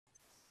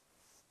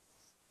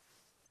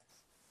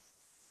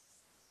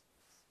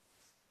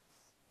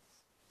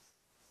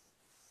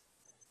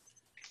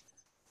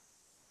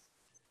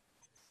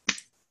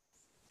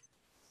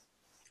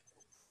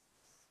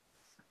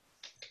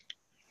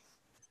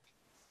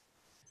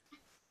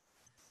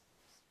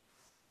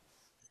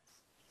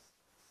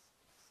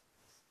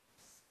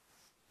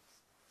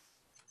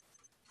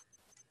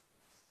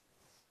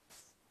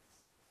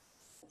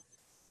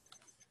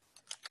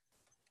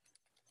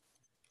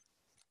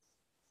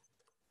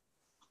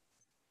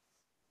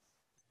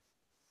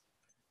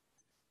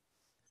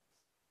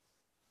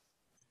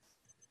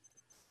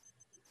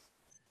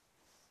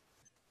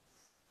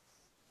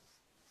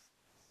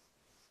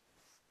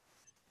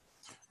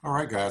All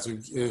right, guys,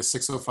 it's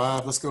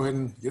 6:05. Let's go ahead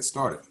and get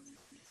started.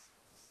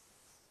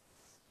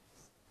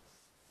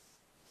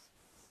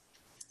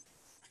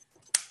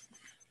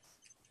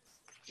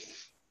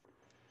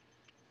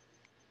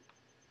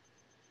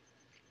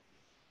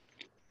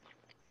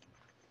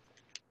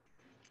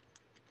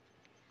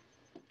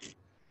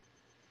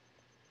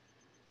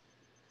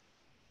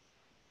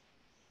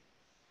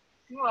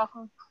 You're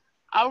welcome.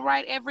 All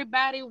right,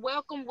 everybody.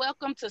 Welcome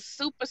to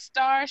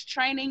Superstars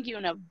Training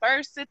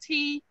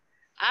University.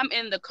 I'm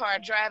in the car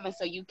driving,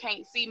 so you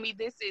can't see me.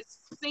 This is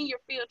Senior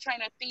Field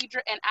Trainer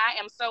Thedra, and I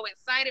am so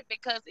excited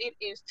because it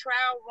is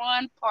Trial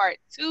Run Part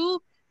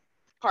 2,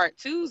 Part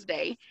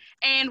Tuesday.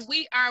 And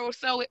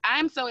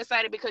I'm so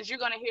excited because you're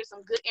going to hear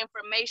some good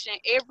information.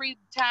 Every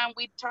time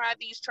we try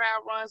these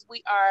trial runs,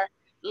 we are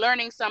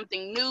learning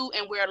something new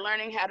and we're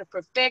learning how to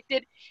perfect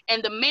it.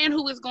 And the man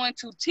who is going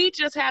to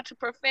teach us how to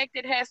perfect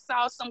it has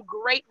saw some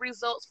great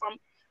results from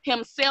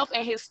himself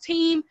and his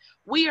team.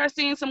 We are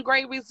seeing some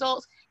great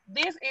results.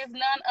 This is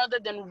none other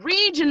than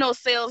Regional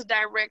Sales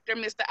Director,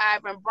 Mr.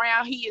 Ivan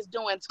Brown. He is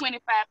doing $25,000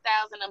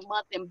 a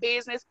month in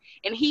business,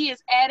 and he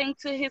is adding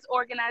to his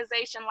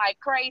organization like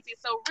crazy.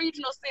 So,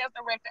 Regional Sales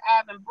Director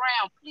Ivan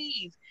Brown,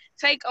 please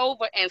take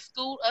over and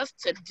school us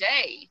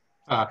today.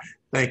 Uh,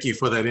 Thank you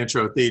for that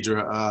intro,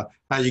 Thedra.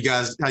 How you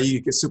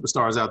get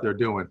superstars out there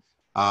doing?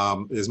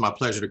 It is my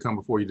pleasure to come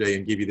before you today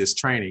and give you this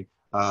training.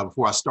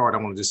 Before I start, I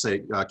want to just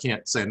say I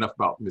can't say enough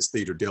about Miss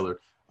Thedra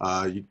Diller.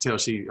 You can tell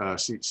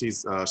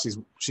she's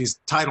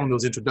tight on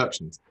those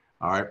introductions.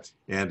 All right,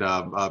 and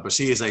but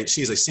she's a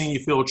senior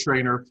field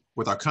trainer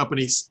with our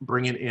company,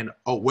 bringing in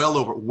well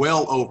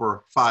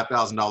over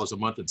 $5,000 a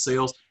month in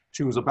sales.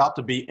 She was about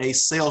to be a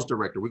sales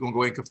director. We're gonna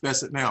go ahead and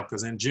confess it now,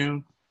 because in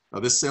June,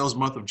 this sales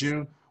month of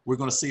June, we're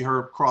going to see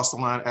her cross the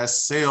line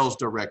as sales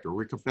director.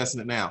 We're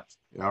confessing it now.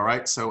 All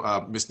right.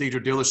 So Miss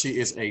Thedra Diller,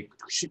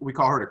 we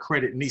call her the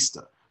credit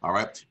nista. All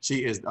right.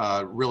 She is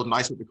real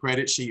nice with the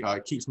credit. She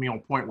keeps me on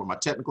point with my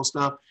technical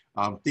stuff.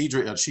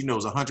 Thedra, she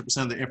knows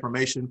 100% of the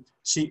information.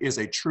 She is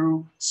a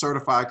true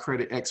certified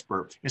credit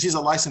expert. And she's a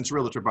licensed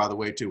realtor, by the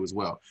way, too, as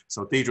well.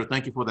 So Thedra,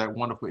 thank you for that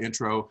wonderful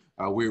intro.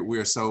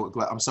 I'm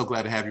so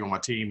glad to have you on my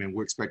team, and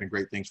we're expecting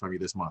great things from you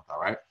this month. All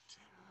right.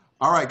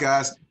 All right,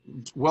 guys.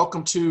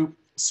 Welcome to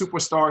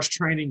Superstars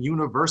Training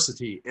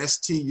University,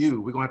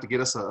 STU. We're gonna have to get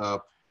us a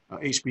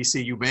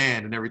HBCU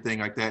band and everything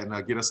like that,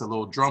 and get us a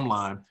little drum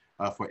line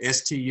for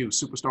STU,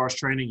 Superstars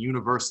Training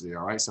University.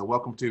 All right, so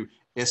welcome to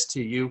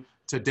STU.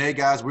 Today,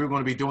 guys, we're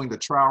going to be doing the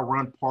trial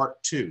run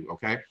part 2.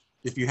 Okay,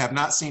 if you have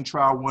not seen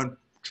trial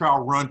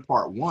run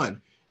part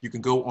 1, you can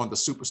go on the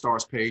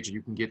Superstars page and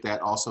you can get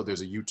that. Also,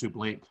 there's a YouTube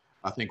link,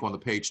 I think, on the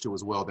page too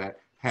as well, that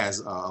has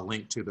a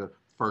link to the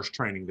first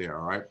training there.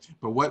 All right,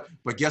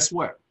 but guess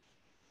what?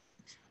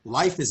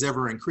 Life is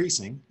ever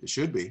increasing. It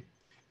should be.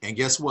 And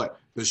guess what?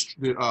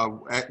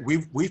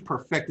 We've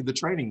perfected the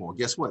training more.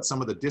 Guess what?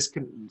 Some of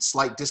the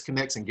slight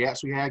disconnects and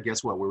gaps we had,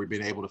 guess what? Where we've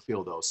been able to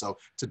fill those. So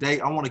today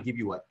I want to give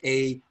you an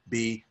A,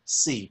 B,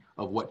 C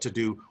of what to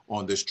do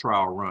on this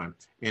trial run.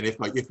 And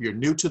if you're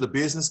new to the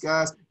business,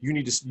 guys, you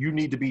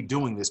need to be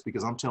doing this,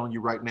 because I'm telling you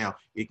right now,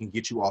 it can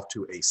get you off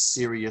to a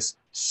serious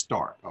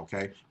start.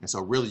 Okay. And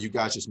so really, you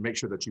guys just make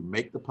sure that you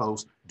make the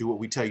post, do what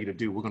we tell you to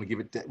do. We're going to give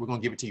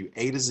it to you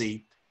A to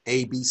Z,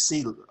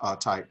 ABC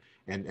type,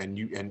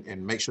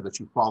 and make sure that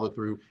you follow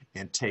through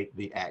and take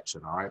the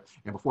action. All right.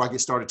 And before I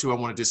get started too, I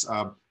want to just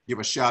give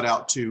a shout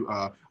out to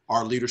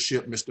our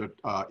leadership, Mr.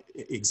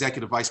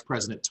 Executive Vice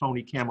President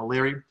Tony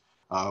Camilleri,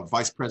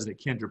 Vice President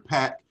Kendra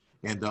Pack,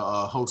 and the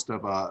host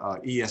of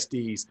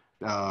ESDs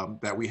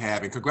that we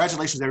have. And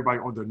congratulations everybody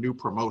on the new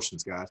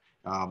promotions, guys.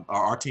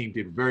 Our team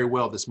did very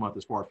well this month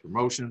as far as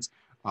promotions.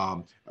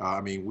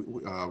 I mean,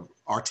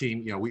 our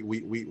team, you know, we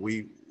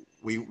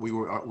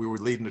were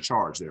leading the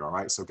charge there. All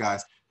right. So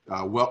guys,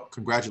 well,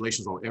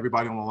 congratulations on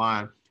everybody on the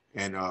line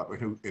and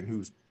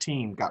whose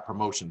team got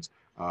promotions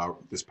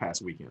this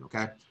past weekend.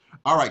 Okay.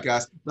 All right,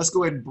 guys, let's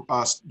go ahead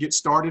and get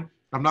started.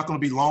 I'm not going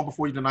to be long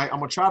before you tonight. I'm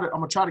going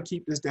to try to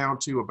keep this down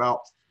to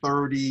about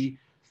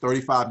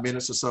 35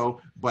 minutes or so,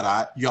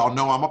 but y'all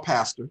know I'm a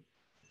pastor.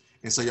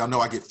 And so y'all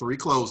know I get 3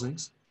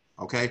 closings.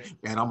 Okay.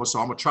 And I'm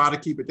going to try to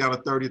keep it down to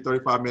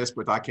 35 minutes,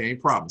 but I can't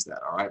promise that.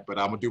 All right. But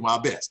I'm going to do my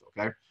best.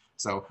 Okay.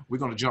 So we're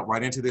going to jump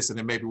right into this, and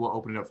then maybe we'll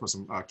open it up for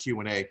some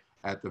Q&A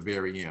at the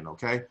very end,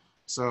 okay?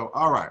 So,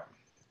 all right.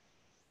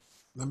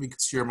 Let me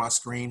share my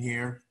screen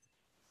here.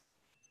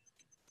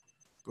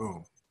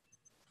 Boom.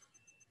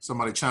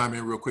 Somebody chime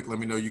in real quick. Let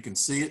me know you can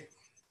see it.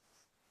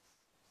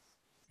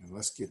 And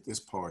let's get this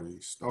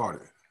party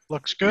started.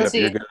 Looks good. Yep,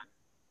 you're good.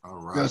 All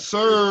right. Yes,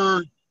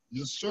 sir.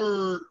 Yes,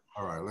 sir.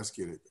 All right, let's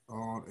get it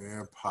on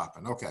and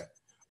popping. Okay.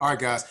 All right,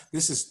 guys,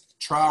 this is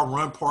trial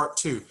run part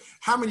 2.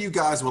 How many of you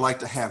guys would like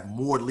to have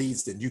more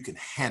leads than you can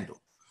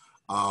handle?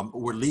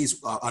 Or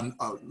leads,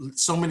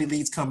 so many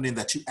leads coming in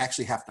that you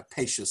actually have to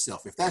pace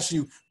yourself. If that's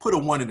you, put a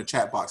 1 in the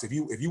chat box. If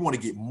you want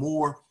to get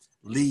more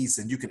leads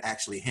than you can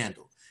actually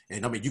handle.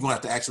 And I mean, you're gonna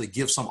have to actually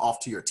give some off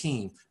to your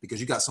team because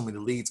you got so many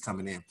leads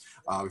coming in.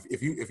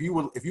 If you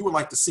would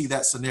like to see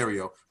that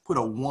scenario, put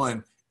a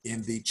 1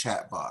 in the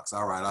chat box.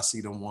 All right, I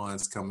see them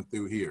ones coming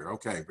through here.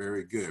 Okay,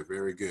 very good,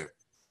 very good.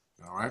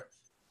 All right,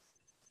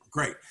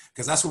 great,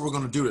 because that's what we're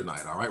going to do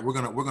tonight. All right, we're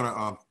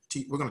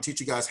gonna teach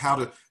you guys how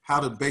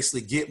to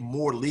basically get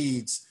more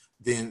leads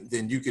than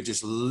you could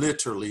just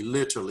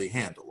literally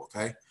handle.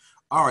 Okay,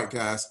 all right,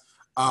 guys.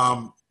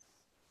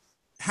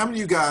 How many of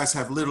you guys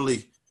have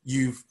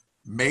you've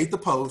made the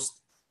post?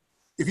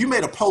 If you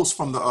made a post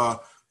from the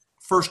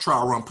first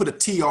trial run, put a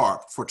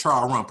TR for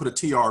trial run, put a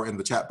TR in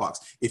the chat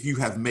box. If you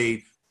have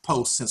made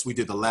posts since we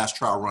did the last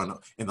trial run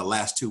in the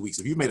last 2 weeks,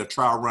 if you made a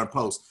trial run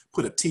post,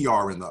 put a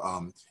TR in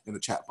the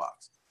chat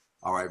box.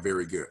 All right,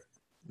 very good.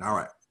 All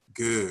right,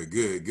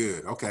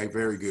 good. Okay,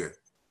 very good.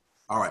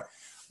 All right,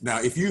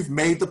 now if you've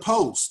made the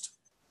post,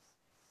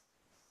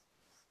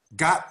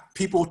 got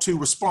people to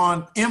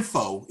respond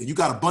info, and you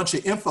got a bunch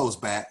of infos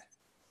back,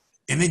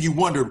 and then you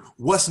wondered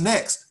what's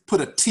next, put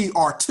a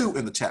TR2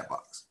 in the chat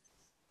box.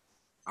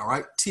 All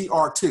right,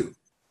 TR2.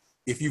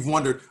 If you've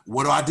wondered,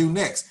 what do I do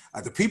next?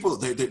 The people,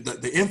 the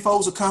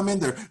infos are coming,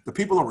 the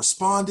people are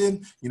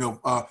responding. You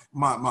know,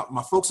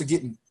 my folks are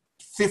getting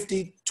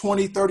 50,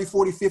 20, 30,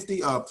 40,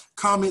 50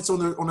 comments on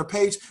their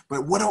page,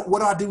 but what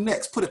do I do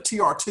next? Put a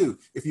TR2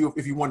 if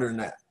you're wondering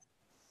that.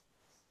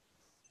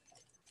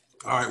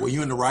 All right, well,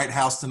 you're in the right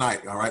house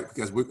tonight, all right,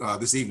 because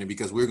this evening,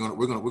 because we're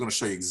gonna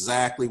show you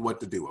exactly what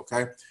to do,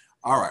 okay?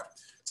 All right,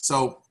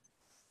 so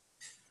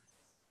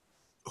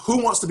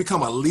who wants to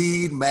become a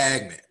lead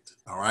magnet,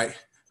 all right?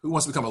 Who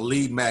wants to become a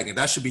lead magnet?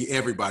 That should be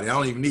everybody. I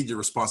don't even need your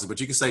responses,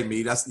 but you can say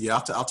me.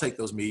 I'll take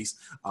those me's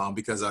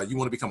because you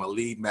want to become a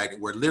lead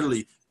magnet where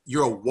literally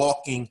you're a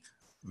walking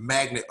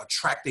magnet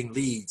attracting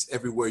leads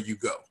everywhere you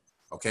go.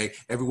 Okay,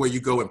 everywhere you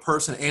go in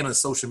person and on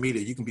social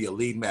media, you can be a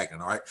lead magnet.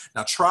 All right.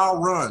 Now, trial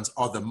runs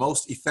are the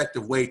most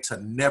effective way to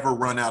never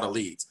run out of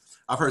leads.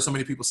 I've heard so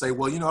many people say,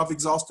 well, you know, I've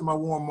exhausted my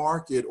warm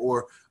market,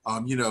 or, I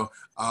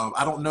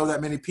don't know that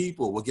many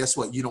people. Well, guess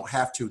what? You don't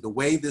have to. The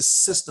way this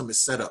system is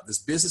set up, this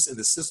business and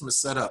the system is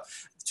set up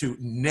to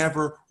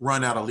never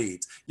run out of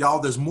leads. Y'all,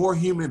 there's more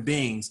human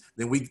beings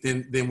than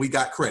we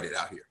got credit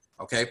out here.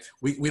 Okay,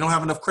 we don't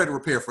have enough credit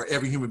repair for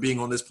every human being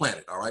on this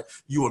planet. All right,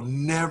 you will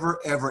never,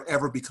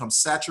 ever become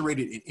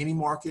saturated in any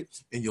market,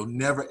 and you'll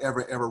never,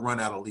 ever run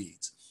out of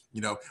leads.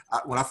 You know,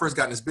 when I first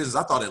got in this business,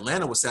 I thought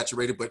Atlanta was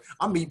saturated, but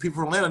I'm meeting people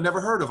from Atlanta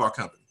never heard of our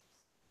company.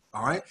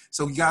 All right,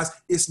 so you guys,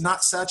 it's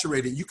not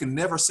saturated. You can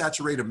never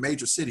saturate a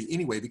major city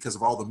anyway because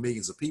of all the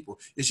millions of people.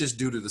 It's just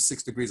due to the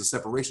 6 degrees of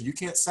separation. You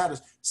can't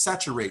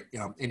saturate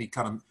any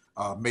kind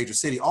of major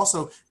city.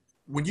 Also,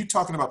 when you're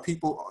talking about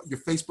people, your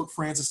Facebook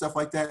friends and stuff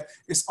like that,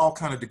 it's all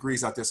kind of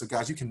degrees out there. So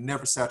guys, you can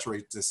never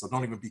saturate this. So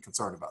don't even be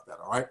concerned about that.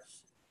 All right.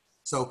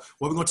 So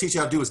what we're going to teach you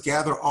how to do is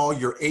gather all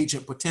your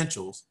agent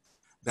potentials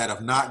that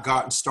have not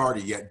gotten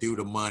started yet due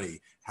to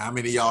money. How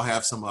many of y'all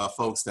have some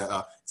folks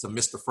that some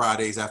Mr.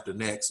 Fridays after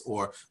next,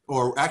 or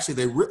actually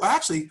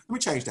let me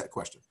change that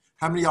question.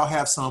 How many of y'all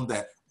have some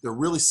that they're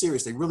really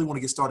serious, they really want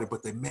to get started,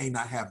 but they may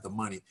not have the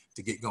money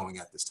to get going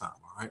at this time?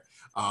 All right.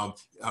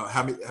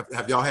 How many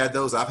have y'all had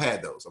those? I've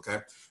had those. Okay.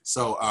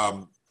 So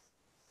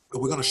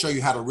we're going to show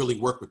you how to really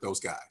work with those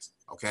guys.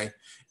 Okay.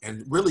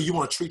 And really, you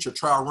want to treat your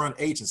trial run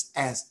agents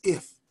as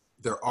if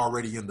they're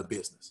already in the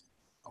business.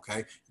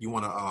 Okay. You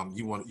want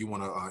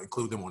to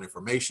include them on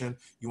information.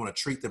 You want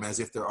to treat them as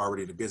if they're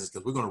already in the business,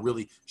 because we're going to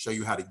really show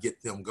you how to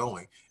get them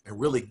going and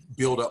really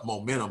build up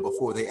momentum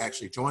before they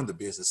actually join the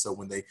business. So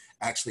when they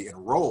actually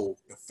enroll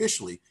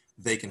officially,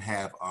 they can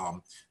have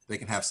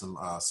some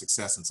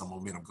success and some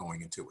momentum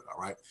going into it.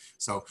 All right.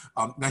 So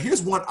now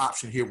here's one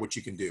option here. What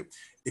you can do,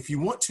 if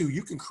you want to,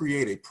 you can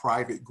create a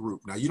private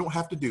group. Now you don't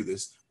have to do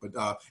this,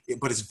 but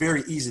it's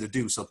very easy to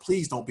do. So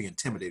please don't be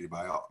intimidated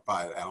by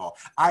it at all.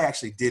 I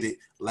actually did it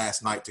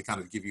last night to kind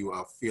of give you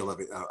a feel of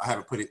it. I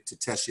haven't put it to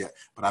test yet,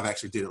 but I've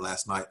actually did it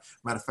last night.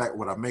 Matter of fact,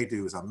 what I may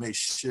do is I may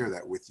share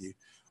that with you.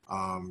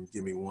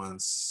 Give me 1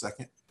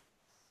 second.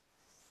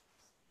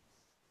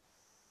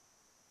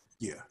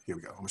 Yeah, here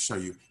we go. I'm gonna show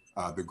you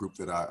the group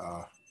that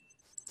I'm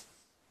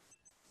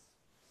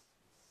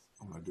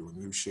gonna do a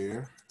new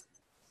share.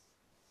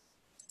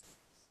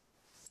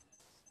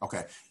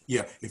 Okay,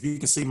 yeah, if you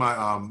can see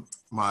my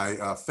my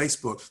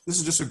Facebook, this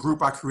is just a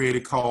group I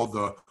created called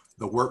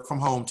the Work From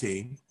Home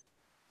Team.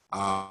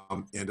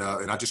 And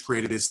I just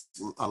created this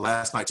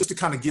last night just to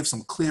kind of give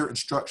some clear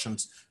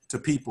instructions to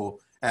people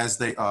as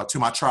they to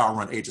my trial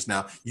run agents.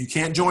 Now, you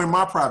can't join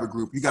my private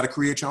group. You got to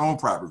create your own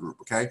private group,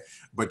 okay?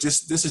 But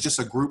this is just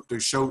a group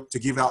to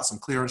give out some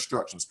clear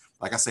instructions.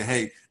 Like I say,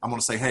 hey, I'm going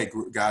to say, hey,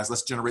 guys,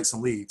 let's generate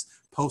some leads.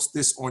 Post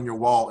this on your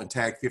wall and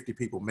tag 50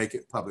 people. Make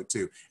it public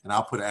too, and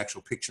I'll put an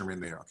actual picture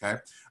in there, okay?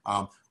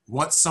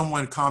 Once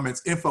someone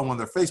comments info on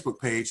their Facebook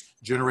page,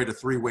 generate a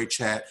 3-way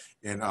chat.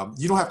 And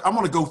you don't have, I'm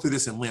going to go through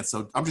this in length.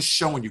 So I'm just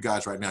showing you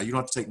guys right now. You don't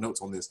have to take notes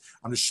on this.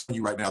 I'm just showing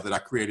you right now that I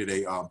created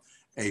a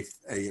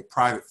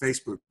private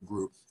Facebook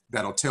group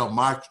that'll tell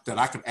that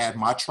I can add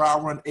my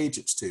trial run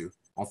agents to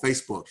on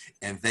Facebook,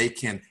 and they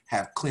can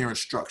have clear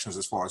instructions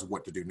as far as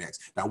what to do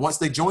next. Now, once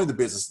they join the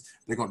business,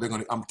 they're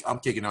going. I'm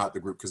kicking out the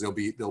group because they'll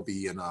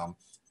be in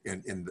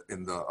in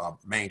the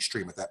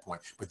mainstream at that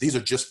point. But these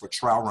are just for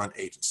trial run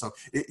agents. So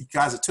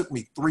guys, it took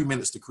me 3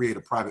 minutes to create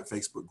a private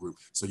Facebook group,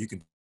 so you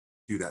can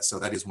do that. So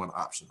that is one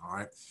option. All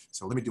right.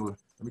 So let me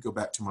go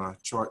back to my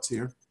charts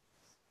here.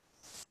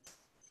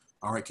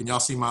 All right. Can y'all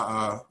see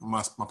my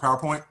my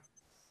PowerPoint?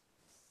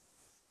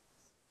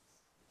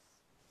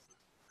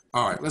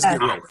 All right. Let's get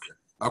rolling.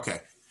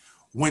 Okay.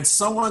 When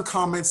someone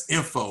comments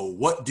info,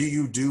 what do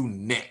you do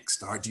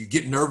next? All right, do you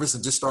get nervous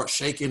and just start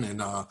shaking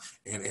and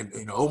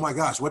you know, oh my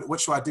gosh, what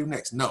should I do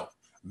next? No,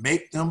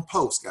 make them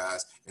post,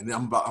 guys, and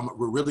then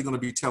we're really going to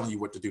be telling you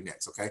what to do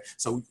next. Okay,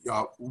 so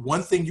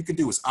one thing you can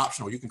do is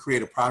optional. You can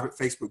create a private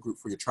Facebook group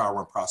for your trial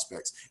run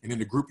prospects, and in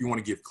the group you want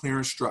to give clear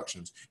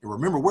instructions. And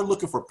remember, we're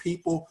looking for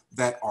people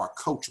that are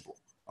coachable.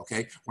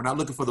 Okay, we're not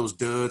looking for those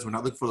duds. We're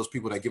not looking for those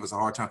people that give us a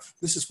hard time.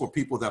 This is for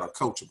people that are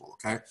coachable.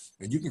 Okay,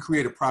 and you can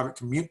create a private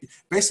community.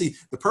 Basically,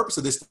 the purpose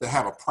of this is to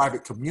have a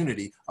private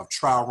community of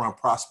trial run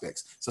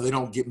prospects, so they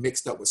don't get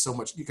mixed up with so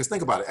much. Because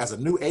think about it, as a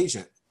new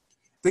agent,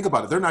 think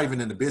about it. They're not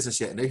even in the business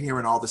yet, and they're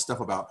hearing all this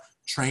stuff about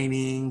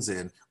trainings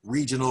and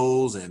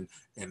regionals and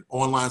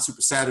online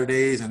Super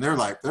Saturdays, and they're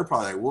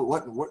probably like,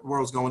 what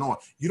world's going on?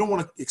 You don't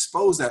want to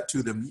expose that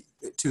to them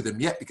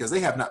yet, because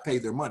they have not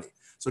paid their money.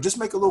 So just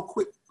make a little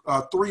quick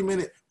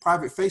 3-minute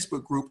private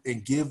Facebook group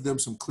and give them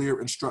some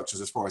clear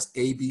instructions as far as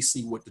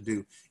ABC what to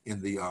do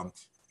in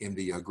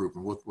the group,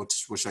 and we'll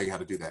show you how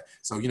to do that.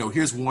 So, you know,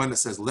 here's one that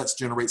says, let's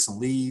generate some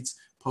leads,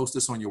 post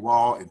this on your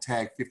wall and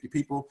tag 50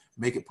 people,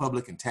 make it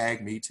public and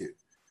tag me too.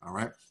 All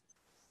right.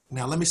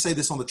 Now, let me say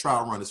this on the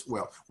trial run as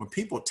well. When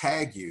people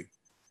tag you,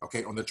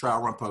 okay, on the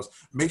trial run post,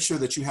 make sure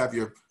that you have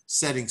your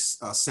settings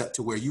set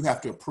to where you have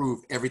to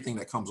approve everything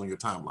that comes on your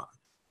timeline.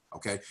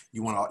 Okay,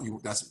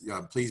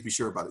 please be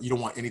sure about it. You don't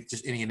want any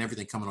and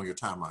everything coming on your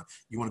timeline.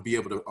 You want to be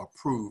able to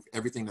approve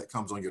everything that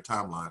comes on your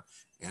timeline,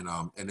 and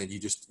then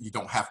you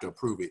don't have to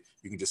approve it.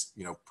 You can just,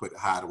 you know, put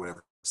hide or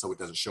whatever, so it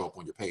doesn't show up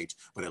on your page.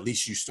 But at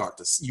least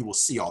you will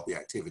see all the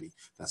activity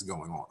that's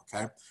going on.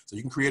 Okay, so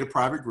you can create a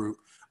private group.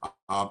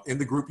 In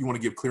the group, you want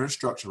to give clear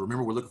instruction.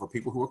 Remember, we're looking for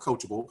people who are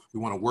coachable. We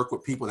want to work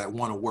with people that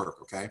want to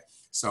work. Okay,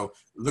 so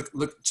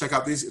check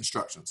out these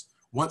instructions.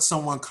 Once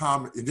someone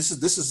comments, and this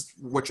is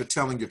what you're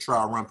telling your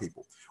trial run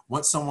people.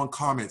 Once someone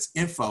comments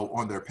info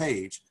on their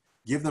page,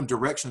 give them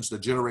directions to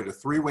generate a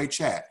 3-way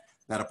chat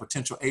that a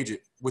potential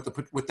agent with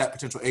that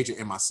potential agent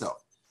and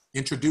myself.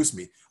 Introduce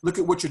me. Look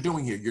at what you're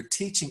doing here. You're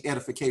teaching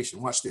edification.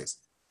 Watch this.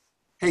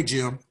 Hey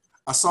Jim,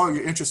 I saw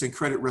your interest in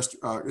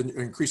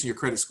increasing your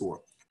credit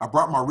score. I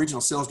brought my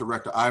regional sales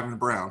director Ivan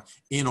Brown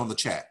in on the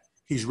chat.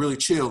 He's really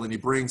chill and he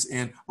brings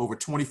in over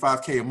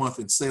 $25K a month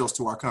in sales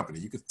to our company.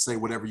 You could say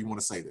whatever you want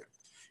to say there.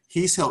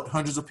 He's helped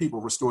hundreds of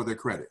people restore their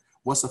credit.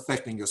 What's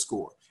affecting your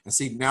score? And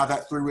see, now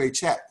that 3-way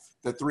chat,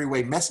 that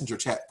 3-way messenger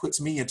chat puts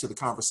me into the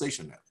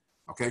conversation now.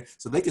 Okay,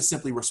 so they can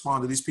simply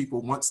respond to these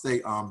people once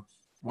they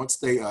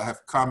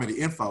have commented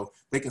info.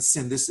 They can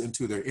send this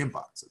into their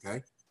inbox.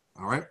 Okay,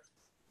 all right.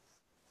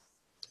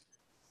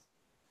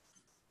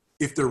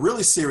 If they're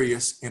really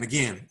serious, and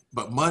again,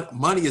 but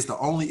money is the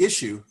only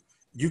issue,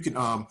 you can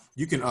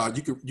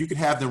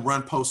have them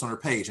run posts on their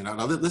page. And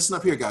now listen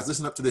up here, guys.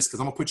 Listen up to this, because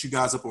I'm gonna put you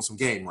guys up on some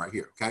game right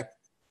here. Okay.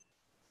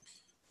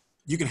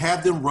 You can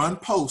have them run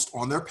posts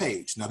on their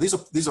page. Now these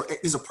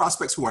are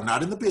prospects who are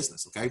not in the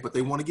business, okay, but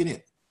they want to get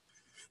in.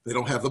 They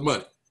don't have the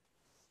money.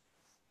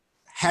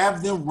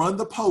 Have them run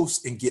the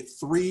post and get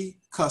 3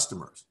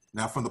 customers.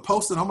 Now from the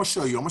post that I'm gonna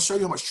show you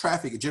how much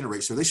traffic it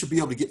generates. So they should be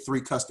able to get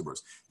 3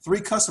 customers. 3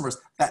 customers,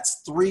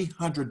 that's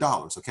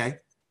 $300, okay?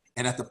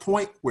 And at the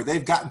point where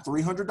they've gotten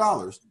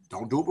 $300,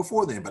 don't do it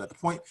before then, but at the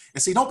point,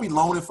 and see, don't be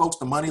loaning folks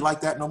the money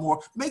like that no more.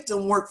 Make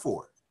them work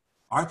for it,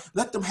 all right?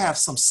 Let them have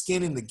some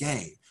skin in the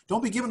game.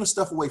 Don't be giving the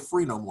stuff away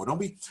free no more. Don't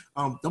be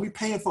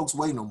paying folks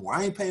way no more.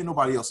 I ain't paying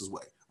nobody else's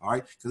way, all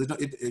right?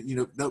 Because you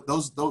know,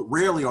 those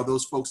rarely are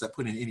those folks that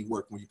put in any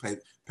work when you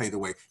pay the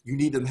way. You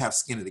need them to have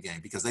skin in the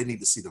game, because they need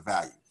to see the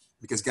value.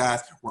 Because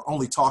guys, we're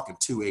only talking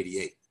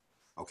 288.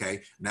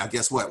 Okay. Now,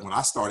 guess what? When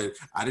I started,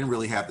 I didn't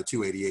really have the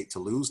 288 to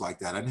lose like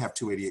that. I didn't have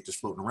 288 just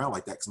floating around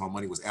like that, because my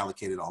money was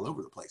allocated all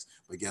over the place.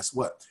 But guess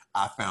what?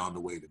 I found a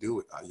way to do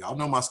it. Y'all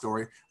know my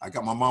story. I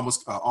got my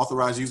mama's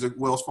authorized user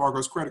Wells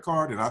Fargo's credit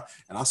card, and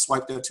I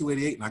swiped that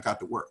 288 and I got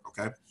to work.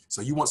 Okay.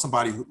 So you want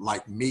somebody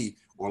like me,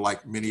 or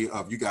like many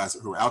of you guys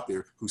who are out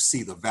there who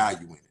see the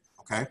value in it.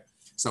 Okay.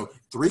 So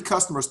 3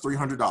 customers,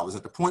 $300.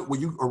 At the point where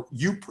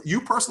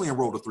you personally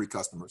enroll the 3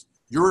 customers,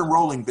 you're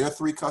enrolling their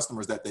 3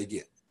 customers that they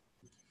get.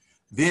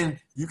 Then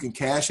you can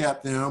Cash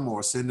App them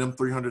or send them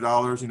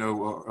 $300, you know,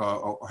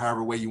 or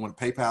however way you want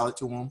to PayPal it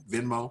to them,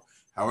 Venmo,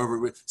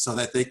 however, so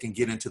that they can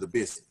get into the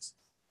business.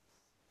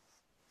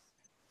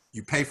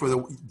 You pay for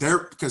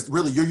because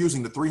really you're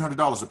using the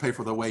 $300 to pay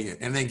for their way in.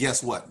 And then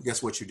guess what?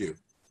 Guess what you do?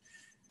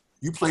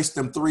 You place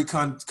them 3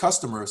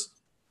 customers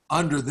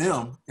under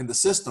them in the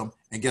system,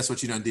 and guess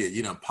what you done did?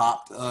 You done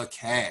popped a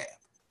cab.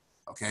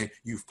 Okay,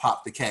 you've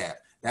popped the cab.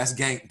 That's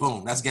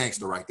boom, that's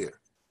gangster right there.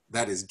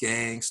 That is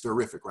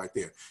gangsterific right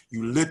there.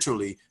 You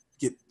literally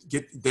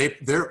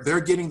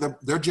they're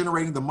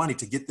generating the money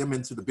to get them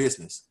into the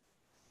business.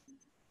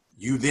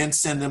 You then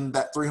send them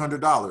that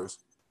 $300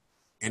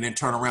 and then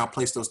turn around,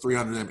 place those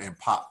 300 and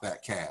pop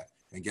that cab.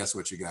 And guess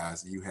what, you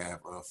guys? You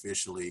have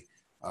officially,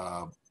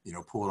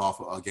 pulled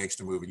off a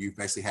gangster move, and you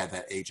basically had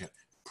that agent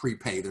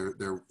prepay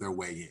their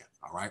way in.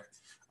 All right.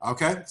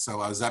 Okay. So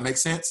does that make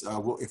sense?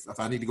 If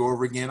I need to go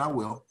over again, I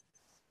will.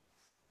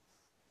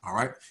 All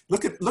right.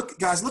 Look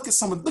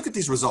at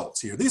these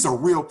results here. These are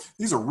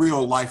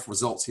real life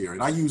results here.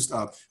 And I used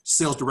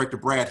sales director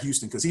Brad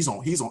Houston because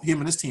him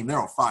and his team,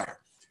 they're on fire.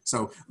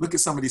 So look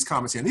at some of these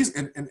comments here. And these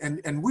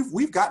and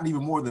we've gotten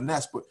even more than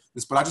this,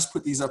 but I just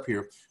put these up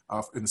here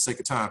in the sake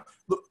of time.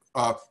 Look,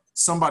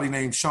 somebody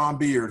named Sean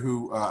Beard,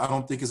 who I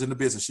don't think is in the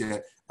business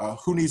yet,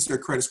 who needs their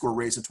credit score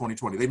raised in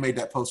 2020. They made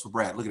that post for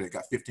Brad. Look at it,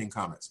 got 15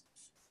 comments.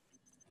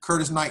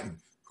 Curtis Knighton,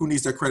 who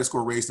needs their credit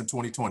score raised in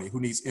 2020? Who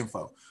needs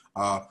info?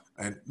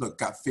 And look,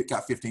 got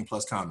 15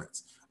 plus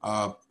comments.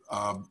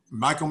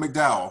 Michael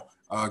McDowell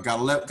got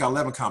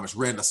 11 comments.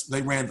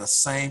 They ran the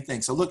same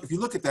thing. So look, if you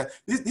look at that,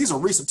 these are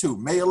recent too.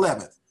 May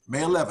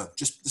 11th,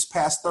 just this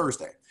past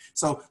Thursday.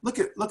 So look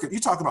at you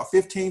talking about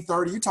 15,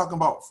 30. You're talking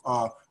about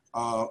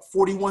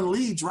 41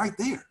 leads right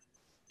there,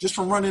 just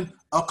from running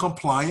a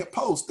compliant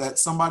post that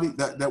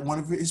that one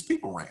of his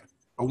people ran.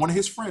 Or one of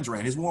his friends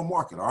ran his warm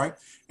market. All right.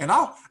 And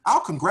I'll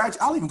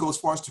even go as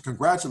far as to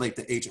congratulate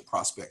the agent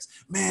prospects.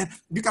 Man,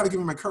 you got to give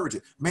them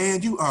encouragement.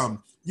 Man, you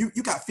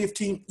got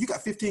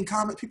 15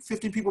 comments,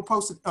 15 people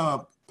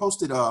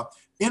posted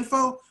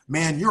info.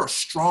 Man, you're a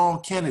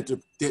strong candidate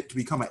to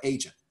become an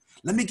agent.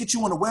 Let me get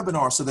you on a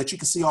webinar so that you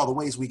can see all the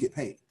ways we get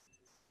paid.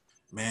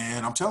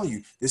 Man, I'm telling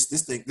you, this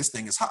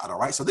thing is hot. All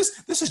right. So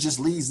this is just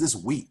leads this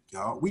week,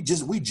 y'all. We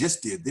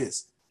just did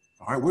this.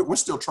 All right. We're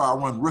still trial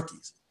run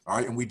rookies. All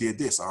right. And we did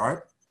this. All right.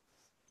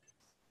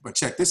 But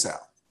check this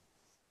out.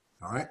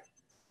 All right.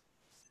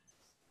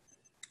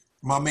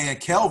 My man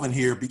Kelvin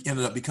here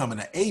ended up becoming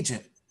an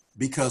agent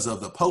because of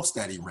the post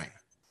that he ran.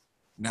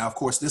 Now, of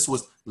course,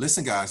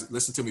 listen, guys,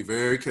 listen to me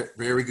very,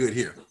 very good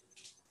here.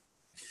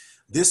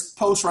 This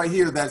post right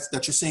here that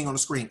you're seeing on the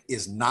screen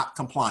is not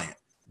compliant.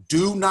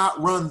 Do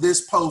not run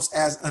this post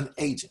as an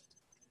agent.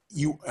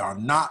 You are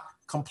not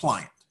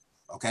compliant.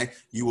 Okay.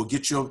 You will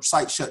get your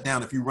site shut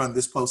down if you run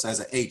this post as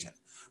an agent.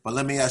 But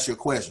let me ask you a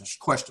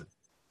question.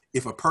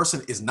 If a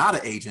person is not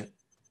an agent,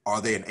 are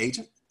they an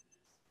agent?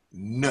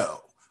 No.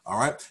 All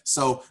right.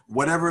 So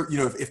whatever,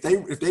 if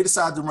they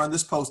decide to run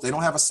this post, they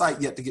don't have a site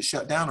yet to get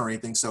shut down or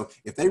anything. So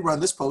if they run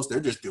this post,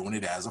 they're just doing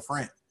it as a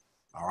friend.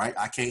 All right.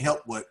 I can't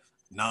help what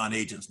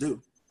non-agents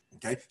do.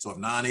 Okay. So if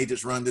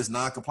non-agents run this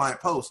non-compliant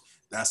post,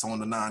 that's on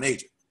the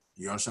non-agent.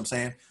 You understand what I'm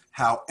saying?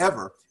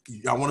 However,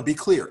 I want to be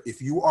clear. If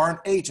you are an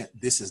agent,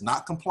 this is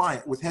not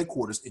compliant with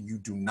headquarters and you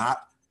do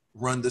not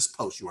run this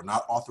post. You are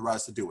not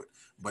authorized to do it.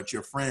 But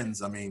your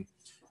friends, I mean,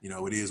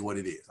 it is what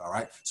it is. All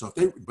right. So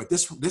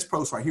this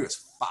post right here is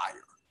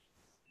fire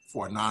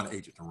for a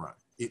non-agent to run.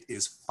 It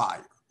is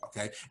fire.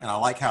 Okay. And I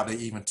like how they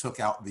even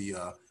took out the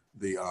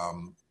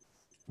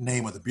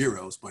name of the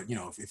bureaus. But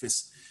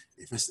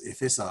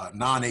if it's a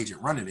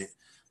non-agent running it,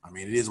 I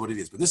mean, it is what it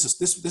is. But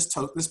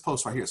this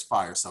post right here is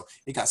fire. So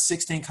it got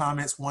 16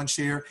 comments, 1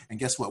 share, and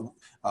guess what?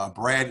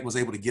 Brad was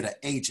able to get an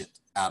agent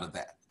out of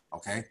that.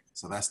 Okay,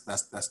 so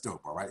that's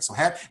dope. All right, so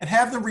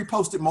have them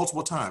repost it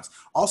multiple times.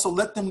 Also,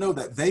 let them know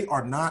that they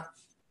are not.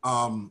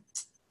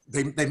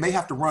 They may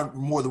have to run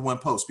more than one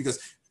post because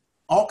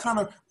all kind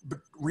of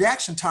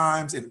reaction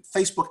times and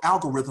Facebook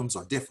algorithms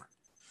are different.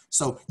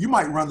 So you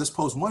might run this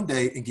post one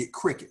day and get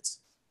crickets.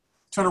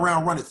 Turn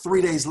around, run it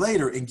 3 days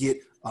later and get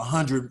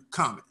 100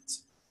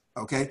 comments.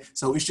 Okay,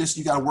 so it's just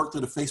you got to work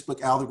through the Facebook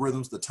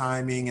algorithms, the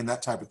timing, and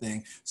that type of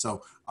thing.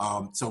 So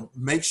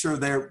make sure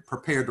they're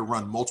prepared to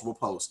run multiple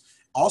posts.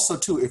 Also,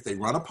 too, if they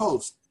run a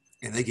post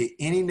and they get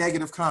any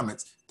negative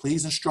comments,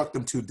 please instruct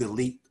them to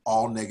delete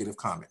all negative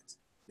comments.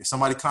 If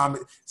somebody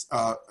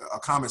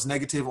comments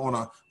negative on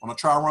a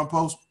trial run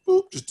post,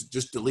 boop,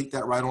 just delete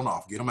that right on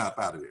off. Get them out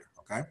of there.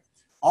 Okay.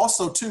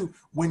 Also, too,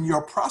 when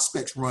your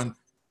prospects run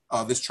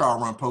this trial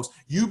run post,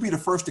 you be the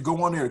first to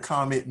go on there to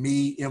comment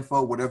me,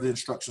 info, whatever the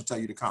instructions tell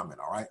you to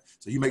comment. All right.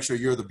 So you make sure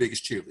you're the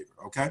biggest cheerleader.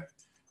 Okay.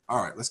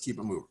 All right. Let's keep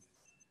it moving.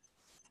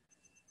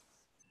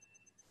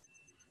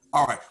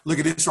 All right, look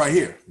at this right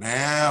here.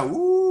 Now,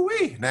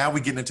 now we're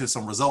getting into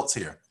some results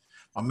here.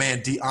 My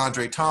man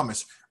DeAndre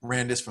Thomas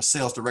ran this for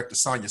sales director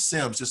Sonia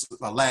Sims just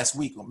last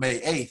week on May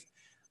 8th.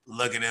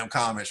 Look at them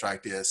comments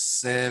right there,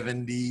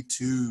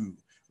 72.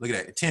 Look at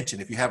that. Attention,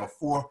 if you have a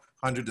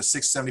 400 to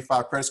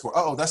 675 credit score,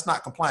 oh, that's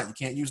not compliant. You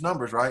can't use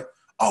numbers, right?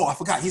 Oh, I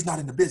forgot he's not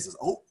in the business.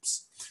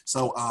 Oops.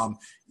 So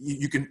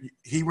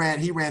he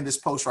ran this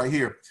post right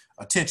here.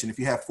 Attention, if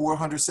you have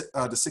 400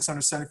 to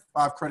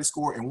 675 credit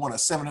score and want a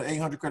 700 to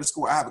 800 credit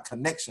score, I have a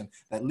connection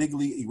that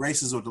legally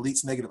erases or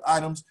deletes negative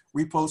items,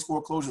 repos,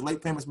 foreclosure,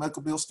 late payments,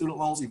 medical bills, student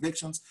loans,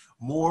 evictions,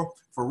 more.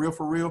 For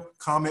real,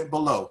 comment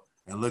below.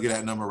 And look at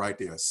that number right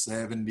there,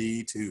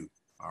 72.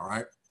 All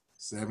right,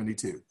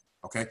 72.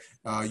 Okay.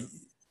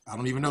 I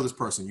don't even know this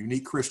person,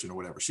 Unique Christian or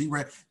whatever. She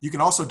ran. You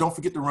can also, don't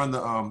forget to run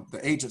the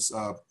agents,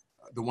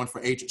 the one for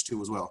agents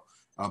too as well.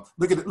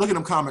 Look at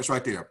them comments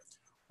right there.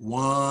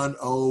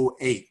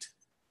 108.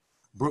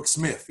 Brooke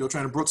Smith, field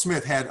trainer Brooke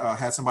Smith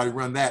had somebody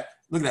run that.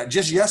 Look at that,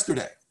 just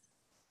yesterday,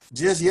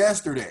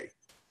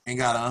 and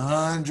got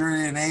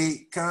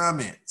 108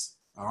 comments.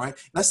 All right.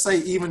 Let's say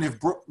even if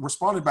Brooke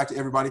responded back to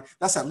everybody,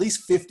 that's at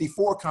least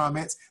 54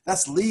 comments.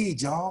 That's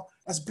leads, y'all.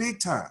 That's big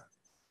time.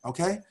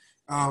 Okay.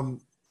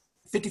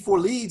 54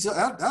 leads.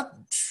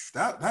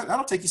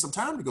 That'll take you some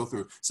time to go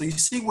through. So you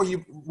see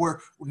where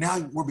now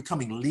we're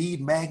becoming lead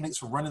magnets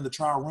for running the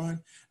trial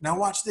run. Now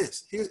watch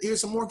this.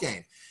 Here's some more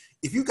game.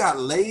 If you got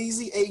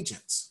lazy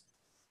agents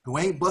who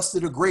ain't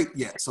busted a grape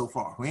yet so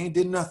far, who ain't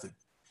did nothing,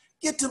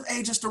 get them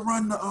agents to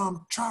run the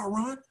trial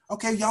run.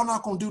 Okay, y'all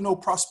not gonna do no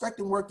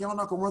prospecting work. Y'all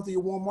not gonna run through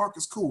your warm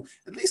markets. Cool.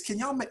 At least can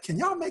y'all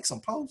make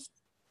some posts?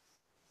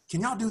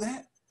 Can y'all do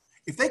that?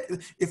 If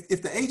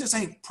the agents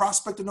ain't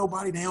prospecting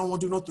nobody, they don't want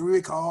to do no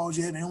 3-way calls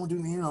yet. They don't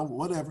do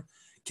whatever.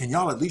 Can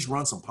y'all at least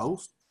run some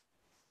posts?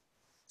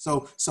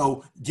 So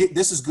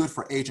this is good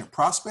for agent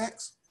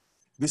prospects.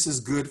 This is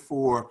good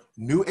for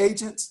new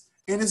agents.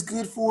 And it's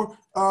good for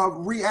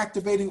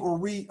reactivating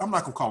I'm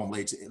not gonna call them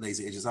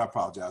lazy agents. I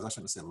apologize. I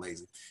shouldn't have said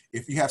lazy.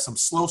 If you have some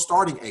slow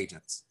starting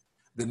agents,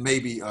 then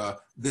maybe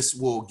this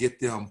will get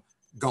them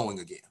going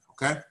again.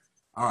 Okay.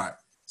 All right.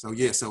 So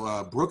yeah.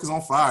 So Brooke is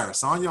on fire.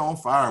 Sonia on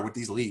fire with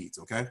these leads.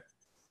 Okay.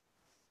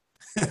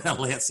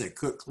 Lance said,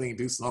 cook, clean,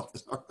 do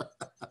something.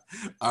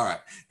 All right.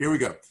 Here we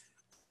go.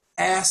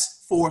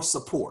 Ask for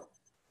support.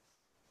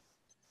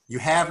 You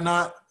have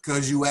not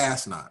because you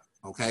ask not.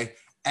 Okay.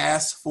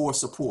 Ask for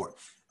support.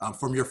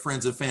 From your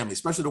friends and family,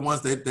 especially the ones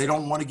that they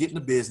don't want to get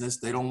into business.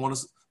 They don't want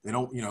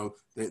to,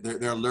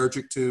 they're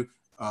allergic to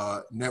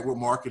network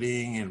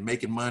marketing and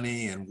making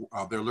money, and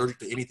they're allergic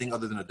to anything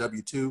other than a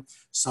W-2.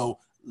 So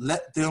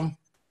let them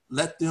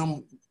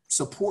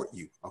support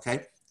you,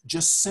 okay?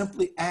 Just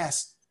simply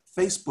ask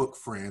Facebook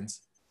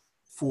friends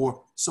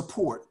for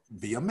support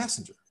via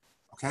Messenger,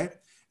 okay?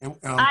 And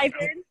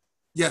Ivan?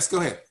 Yes, go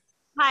ahead.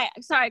 Hi,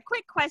 sorry,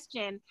 quick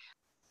question.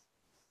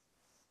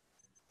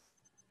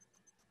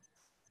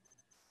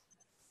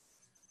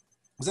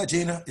 Was that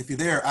Gina? If you're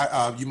there,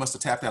 you must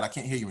have tapped out. I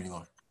can't hear you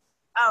anymore.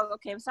 Oh,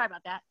 okay. I'm sorry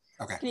about that.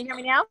 Okay. Can you hear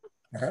me now?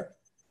 Okay.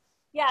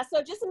 Yeah.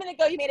 So just a minute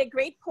ago, you made a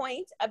great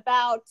point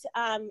about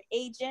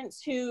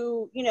agents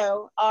who,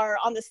 are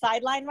on the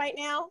sideline right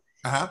now,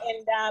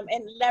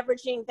 and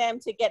leveraging them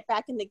to get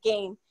back in the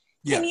game.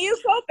 Yeah. Can you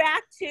go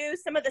back to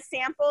some of the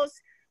samples?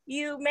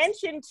 You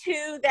mentioned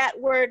two that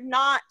were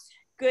not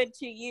good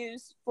to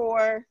use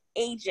for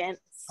agents.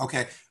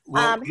 Okay.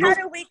 Well, how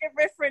do we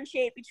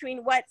differentiate between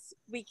what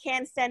we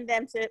can send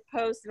them to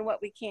post and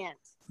what we can't?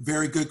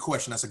 Very good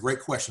question. That's a great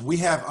question. We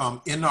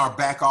have in our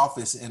back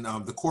office, and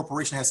the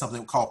corporation has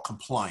something called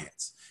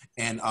compliance.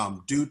 And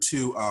due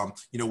to,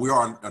 we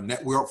are a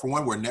network, for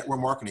one, we're a network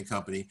marketing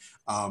company.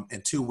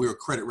 And two, we're a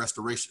credit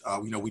restoration.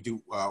 We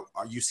do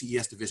our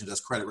UCES division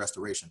does credit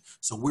restoration.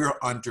 So we're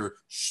under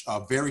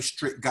very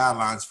strict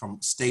guidelines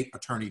from state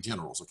attorney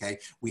generals, okay?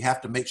 We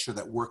have to make sure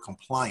that we're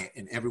compliant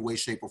in every way,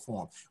 shape, or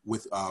form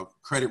with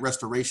credit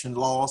restoration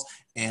laws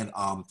and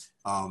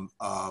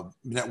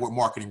network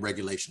marketing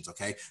regulations,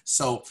 okay?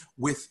 So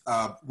with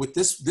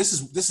this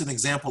is an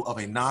example of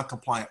a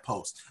non-compliant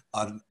post.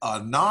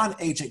 A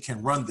non-agent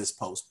can run this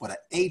post, but an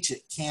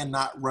agent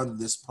cannot run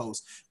this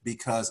post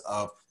because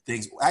of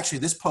things. Actually,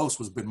 this post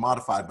was been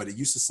modified, but it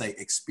used to say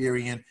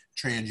Experian,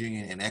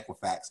 TransUnion, and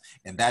Equifax,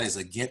 and that is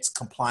against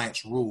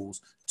compliance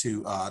rules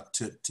to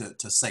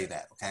say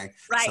that. Okay.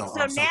 Right.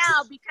 So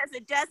now, because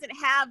it doesn't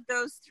have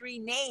those three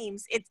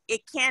names,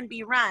 it can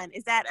be run.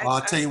 Is that?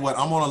 I'll tell you what.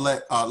 I'm going to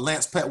let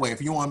Lance Petway,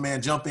 if you want,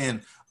 man, jump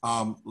in.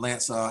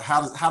 Lance,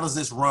 how does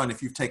this run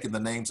if you've taken the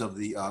names of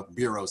the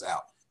bureaus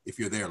out? If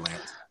you're there,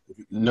 Lance.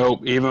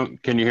 Nope. Even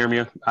can you hear me,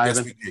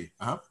 Ivan? Yes, we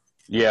do.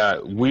 Yeah,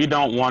 we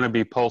don't want to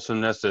be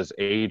posting this as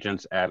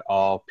agents at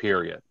all,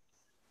 period.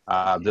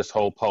 This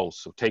whole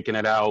post. So taking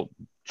it out,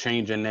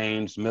 changing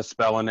names,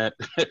 misspelling it.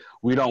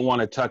 We don't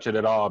want to touch it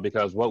at all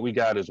because what we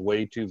got is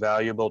way too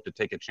valuable to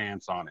take a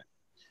chance on it.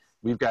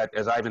 We've got,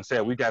 as Ivan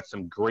said, we've got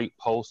some great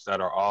posts that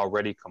are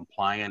already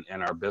compliant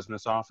in our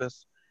business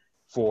office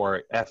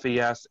for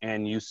FES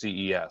and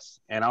UCES.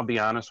 And I'll be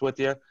honest with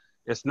you,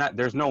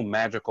 there's no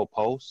magical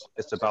post.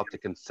 It's about the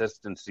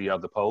consistency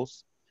of the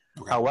post.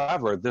 Okay.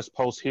 However, this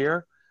post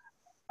here,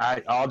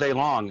 all day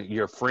long,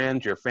 your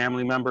friends, your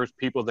family members,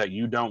 people that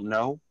you don't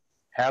know,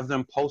 have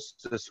them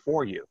post this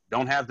for you.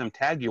 Don't have them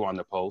tag you on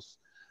the post,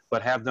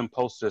 but have them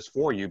post this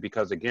for you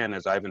because, again,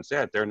 as Ivan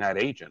said, they're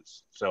not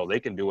agents, so they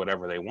can do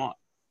whatever they want.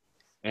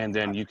 And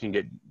then you can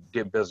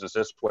get business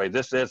this way.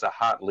 This is a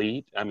hot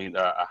lead. I mean,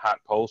 a hot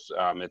post.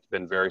 It's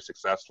been very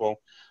successful,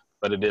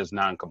 but it is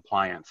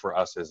non-compliant for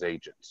us as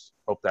agents.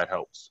 Hope that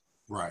helps.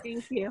 Right.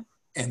 Thank you.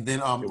 And then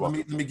let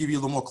me give you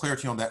a little more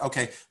clarity on that.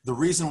 Okay, the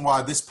reason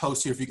why this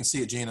post here, if you can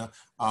see it, Gina,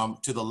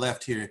 to the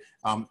left here,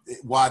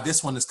 why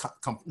this one is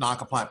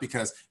non-compliant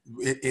because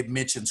it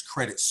mentions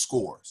credit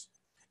scores.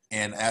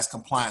 And as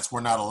compliance,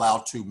 we're not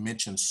allowed to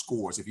mention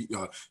scores. If you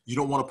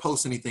don't want to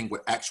post anything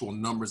with actual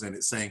numbers in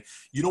it, saying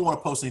you don't want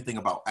to post anything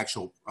about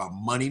actual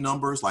money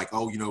numbers, like,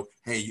 oh,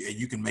 hey,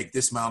 you can make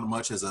this amount of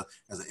much as an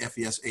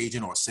FES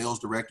agent or a sales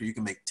director. You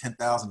can make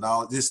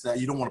 $10,000. This, that.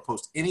 You don't want to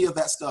post any of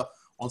that stuff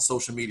on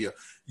social media.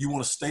 You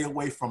want to stay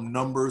away from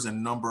numbers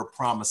and number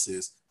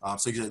promises.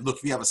 So you say, look,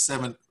 if you have a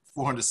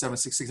 400,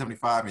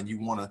 675, and you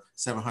want a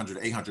 700,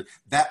 800,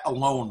 that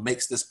alone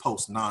makes this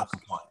post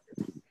non-compliant.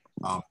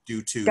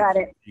 Due to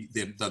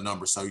the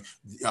number. So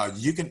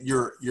you can,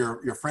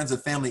 your friends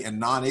and family and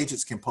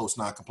non-agents can post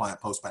non-compliant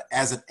posts, but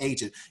as an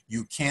agent,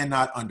 you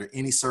cannot under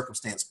any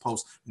circumstance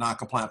post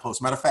non-compliant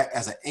posts. Matter of fact,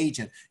 as an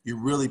agent, you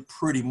really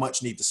pretty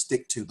much need to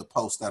stick to the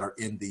posts that are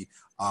in the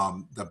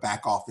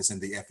back office, in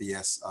the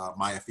FES,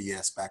 My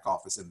FES back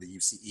office, and the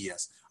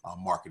UCES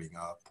marketing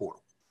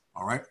portal.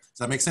 All right, does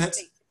that make sense?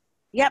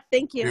 Yep,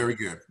 thank you. Very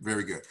good,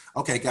 very good.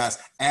 Okay, guys,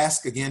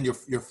 ask again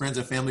your friends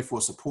and family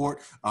for support.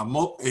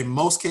 In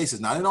most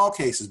cases, not in all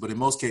cases, but in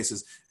most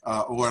cases,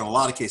 or in a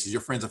lot of cases,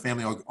 your friends and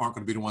family aren't going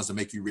to be the ones that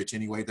make you rich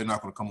anyway. They're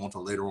not going to come on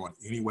until later on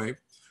anyway.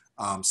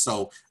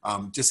 So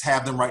just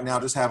have them right now.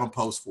 Just have them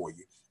post for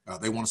you.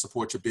 They want to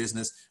support your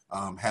business.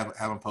 Have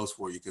them post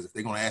for you, because if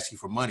they're going to ask you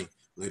for money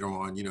later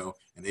on,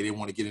 and they didn't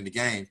want to get in the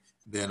game,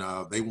 then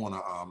they want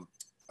to.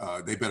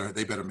 They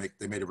better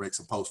make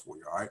some posts for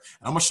you. All right.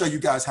 And I'm going to show you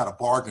guys how to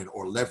bargain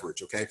or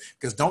leverage. Okay.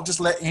 Because don't just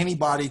let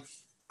anybody,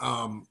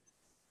 I'll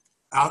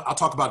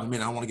talk about it in a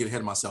minute. I don't want to get ahead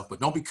of myself, but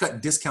don't be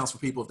cutting discounts for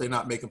people if they're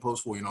not making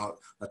posts for you and all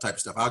that type of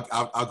stuff.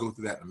 I'll go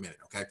through that in a minute.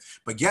 Okay.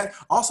 But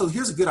also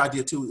here's a good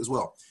idea too, as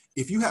well.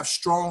 If you have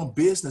strong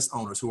business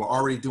owners who are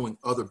already doing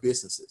other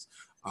businesses,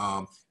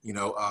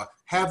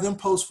 have them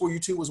post for you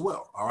too as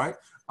well. All right.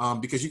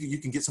 Because you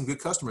can get some good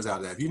customers out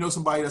of that. If you know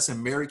somebody that's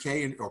in Mary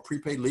Kay or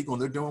prepaid legal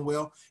and they're doing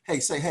well, hey,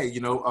 say, hey,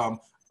 or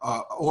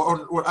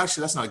actually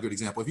that's not a good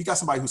example. If you got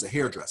somebody who's a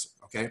hairdresser,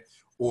 okay,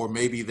 or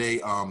maybe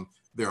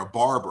they're a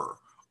barber,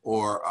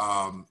 or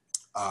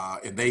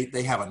and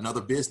they have another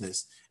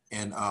business,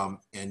 and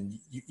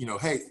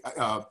hey,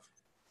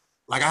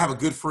 like I have a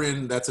good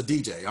friend that's a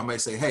DJ. I may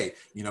say, hey,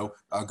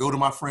 go to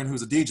my friend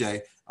who's a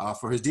DJ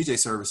for his DJ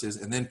services,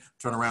 and then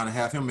turn around and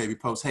have him maybe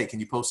post, hey, can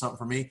you post something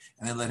for me?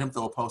 And then let him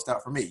throw a post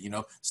out for me,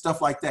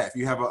 stuff like that. If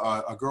you have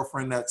a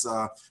girlfriend that's,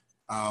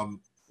 I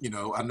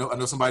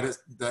know somebody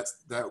that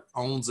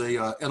owns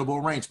a edible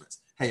arrangements.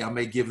 Hey, I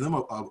may give them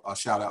a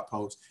shout out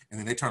post, and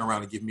then they turn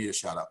around and give me a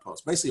shout out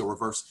post. Basically a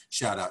reverse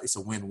shout out. It's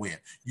a win-win.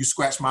 You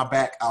scratch my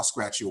back, I'll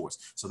scratch yours.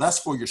 So that's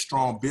for your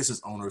strong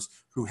business owners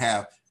who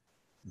have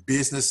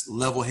business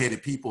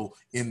level-headed people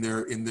in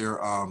their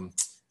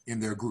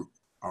group.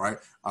 All right.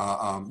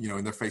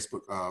 In their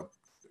Facebook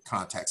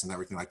contacts and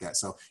everything like that.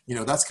 So,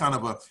 that's kind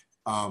of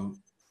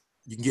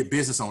you can get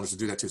business owners to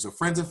do that too. So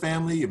friends and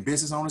family and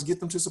business owners, get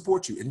them to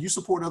support you, and you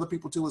support other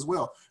people too as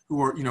well,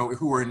 who are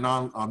in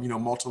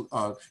multi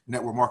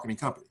network marketing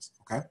companies.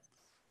 Okay.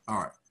 All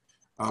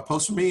right.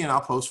 Post for me and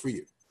I'll post for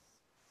you.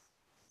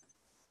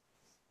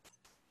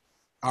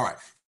 All right.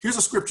 Here's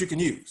a script you can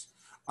use.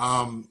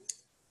 When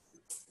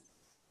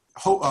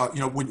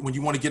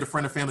you want to get a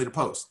friend or family to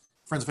post,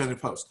 friends and family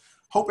to post.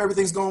 Hope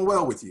everything's going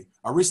well with you.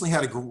 I recently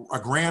had a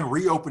grand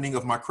reopening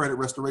of my credit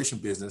restoration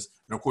business.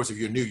 And of course, if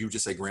you're new, you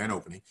just say grand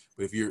opening.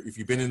 But if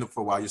you've been in it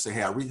for a while, you say,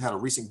 hey, I had a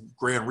recent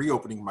grand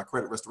reopening of my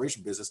credit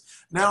restoration business.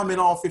 Now I'm in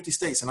all 50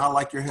 states and I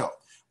like your help.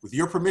 With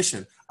your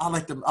permission, I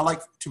like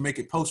to make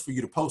a post for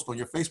you to post on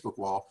your Facebook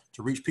wall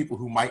to reach people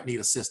who might need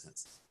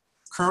assistance.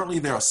 Currently,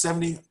 there are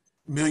 70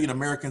 million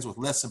Americans with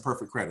less than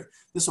perfect credit.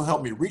 This will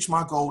help me reach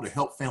my goal to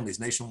help families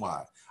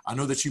nationwide. I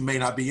know that you may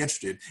not be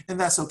interested, and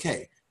that's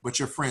okay, but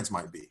your friends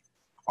might be.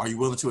 Are you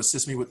willing to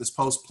assist me with this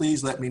post?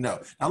 Please let me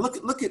know. Now look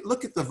at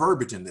the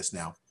verbiage in this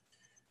now.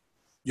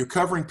 You're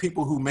covering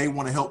people who may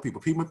want to help people.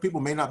 People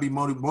may not be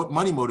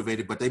money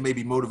motivated, but they may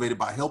be motivated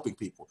by helping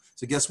people.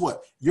 So guess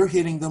what? You're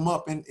hitting them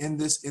up in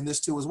this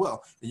too as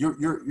well.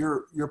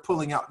 You're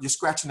pulling out, you're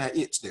scratching that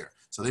itch there.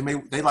 So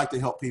they like to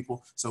help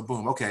people. So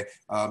boom, okay,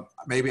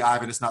 maybe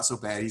Ivan is not so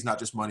bad. He's not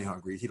just money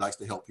hungry. He likes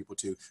to help people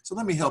too. So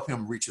let me help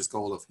him reach his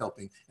goal of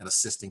helping and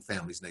assisting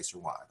families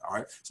nationwide. All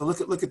right. So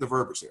look at the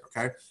verbiage there.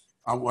 Okay.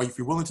 If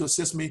you're willing to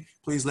assist me,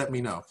 please let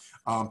me know.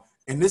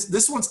 And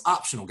this one's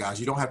optional, guys.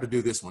 You don't have to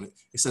do this one.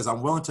 It says,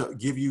 I'm willing to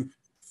give you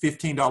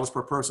 $15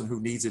 per person who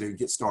needs it and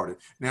get started.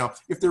 Now,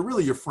 if they're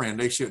really your friend,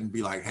 they shouldn't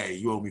be like, hey,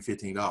 you owe me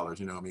 $15,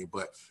 you know what I mean?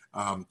 But,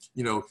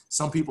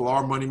 some people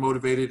are money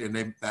motivated,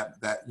 and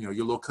your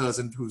little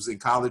cousin who's in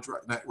college,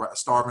 right, a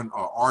starving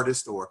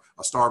artist or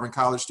a starving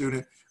college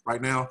student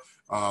right now,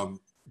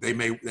 you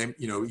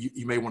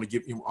may want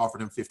to offer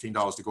them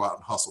 $15 to go out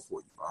and hustle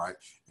for you. All right.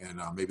 And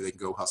maybe they can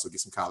go hustle, get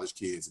some college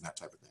kids and that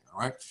type of thing. All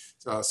right.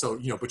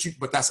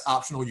 But that's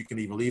optional. You can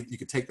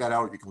take that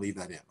out, or you can leave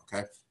that in.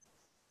 Okay.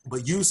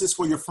 But use this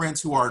for your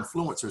friends who are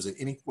influencers in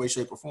any way,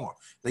 shape, or form.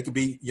 They could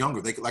be younger.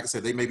 Like I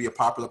said, they may be a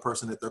popular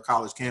person at their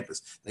college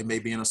campus. They may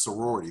be in a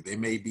sorority. They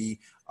may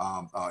be,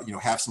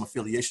 have some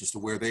affiliations to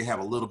where they have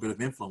a little bit of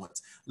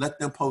influence. Let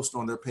them post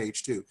on their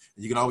page too.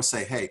 And you can always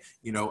say, hey,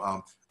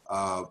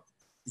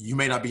 you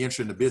may not be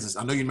interested in the business.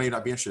 I know you may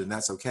not be interested, and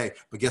that's okay.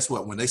 But guess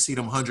what? When they see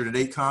them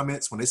 108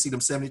 comments, when they see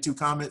them 72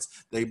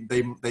 comments,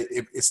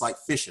 it's like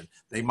fishing.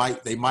 They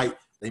might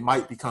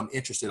become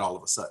interested all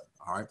of a sudden.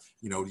 All right.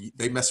 You know,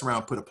 they mess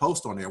around, put a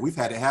post on there. We've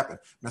had it happen.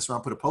 Mess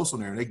around, put a post on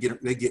there, and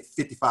they get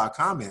 55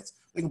 comments.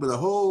 They can be like,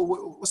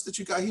 oh, what's that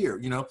you got here?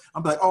 You know,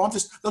 I'm like, oh,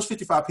 those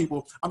 55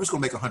 people, I'm just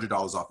gonna make $100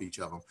 off each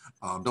of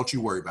them. Don't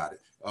you worry about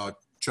it.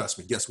 Trust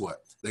me. Guess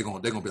what? They're gonna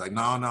be like,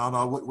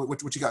 no.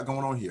 What you got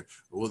going on here?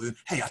 Well, then,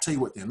 hey, I'll tell you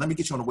what. Then let me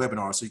get you on the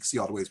webinar so you can see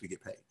all the ways we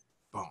get paid.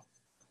 Boom.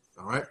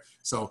 All right.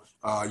 So,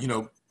 you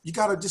know, you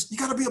gotta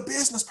be a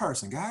business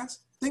person, guys.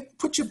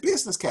 Put your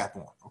business cap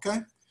on. Okay.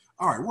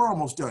 All right. We're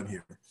almost done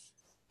here.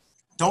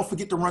 Don't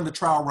forget to run the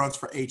trial runs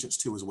for agents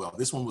too as well.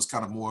 This one was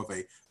kind of more of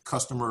a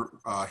customer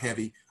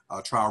heavy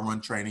trial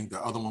run training.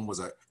 The other one was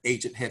an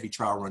agent heavy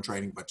trial run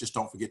training, but just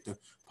don't forget to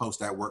post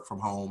that work from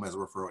home as a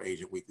referral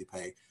agent, weekly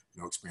pay,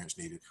 no experience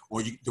needed.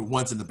 Or the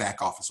ones in the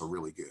back office are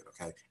really good.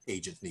 Okay.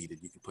 Agents needed.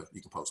 You can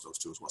post those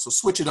too as well. So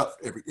switch it up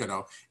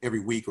every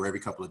week or every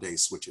couple of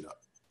days, switch it up.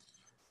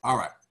 All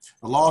right.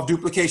 The law of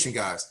duplication,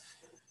 guys.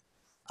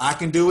 I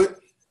can do it.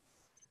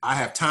 I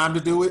have time to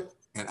do it.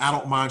 And I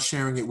don't mind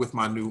sharing it with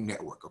my new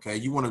network, okay?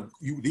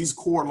 These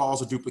core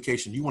laws of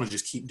duplication, you want to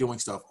just keep doing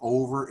stuff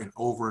over and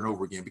over and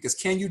over again. Because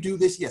can you do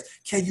this? Yes.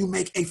 Can you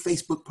make a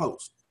Facebook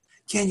post?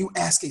 Can you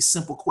ask a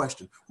simple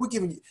question? We're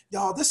giving you,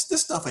 y'all, this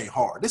stuff ain't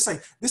hard. This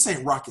ain't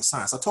rocket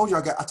science. I told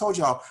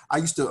y'all I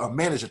used to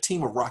manage a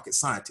team of rocket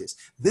scientists.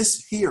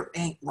 This here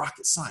ain't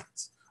rocket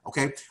science,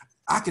 okay?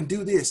 I can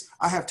do this.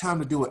 I have time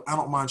to do it. I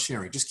don't mind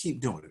sharing. Just keep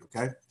doing it,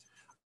 okay?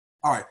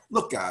 All right,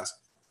 look, guys,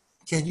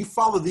 can you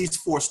follow these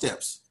 4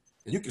 steps?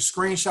 And you can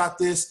screenshot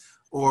this,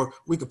 or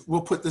we'll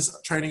put this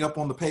training up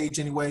on the page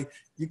anyway.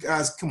 You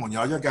guys, come on,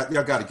 y'all got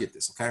to get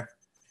this, okay?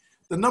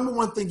 The number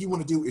one thing you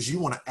want to do is you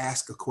want to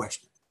ask a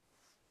question.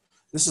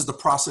 This is the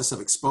process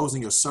of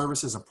exposing your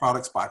services and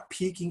products by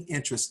piquing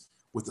interest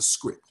with a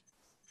script.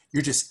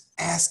 You're just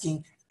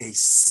asking a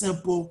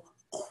simple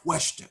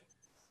question.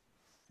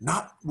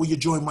 Not will you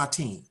join my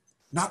team?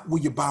 Not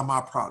will you buy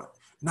my product?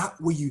 Not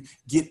will you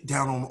get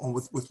down on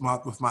with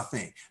my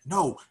thing?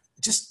 No,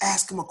 just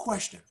ask them a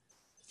question.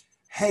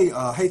 Hey,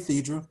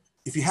 Thedra,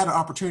 if you had an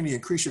opportunity to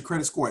increase your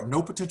credit score at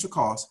no potential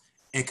cost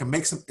and can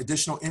make some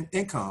additional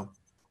income,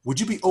 would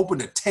you be open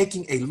to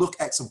taking a look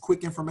at some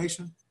quick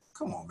information?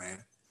 Come on,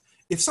 man.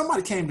 If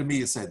somebody came to me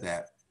and said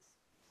that,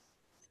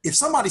 if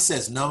somebody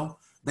says no,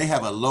 they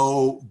have a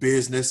low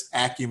business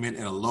acumen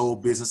and a low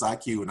business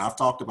IQ, and I've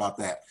talked about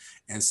that.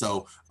 And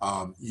so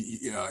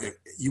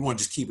you want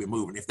to just keep it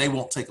moving if they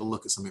won't take a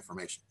look at some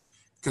information.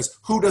 Because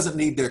who doesn't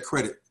need their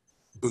credit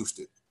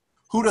boosted?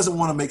 Who doesn't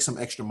want to make some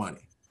extra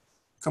money?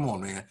 Come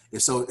on, man.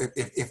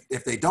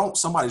 If they don't,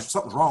 something's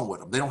wrong with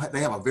them.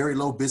 They have a very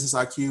low business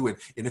IQ.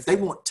 And if they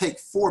won't take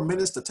 4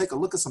 minutes to take a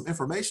look at some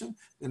information,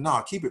 then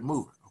no, keep it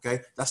moving.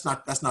 Okay. That's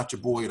not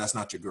your boy or that's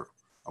not your girl.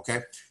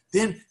 Okay.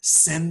 Then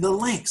send the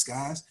links,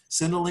 guys.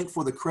 Send a link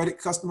for the credit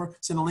customer.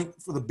 Send a link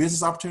for the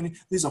business opportunity.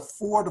 These are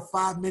 4 to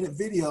 5 minute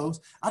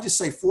videos. I just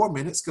say 4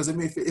 minutes because I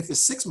mean, if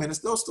it's 6 minutes,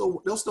 they'll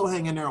still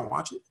hang in there and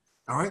watch it.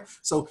 All right.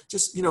 So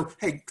just,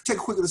 hey, take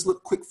a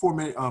quick 4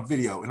 minute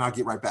video and I'll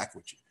get right back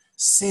with you.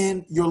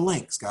 Send your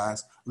links,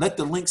 guys. Let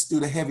the links do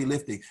the heavy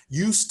lifting.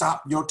 You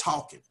stop your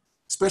talking,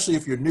 especially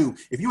if you're new.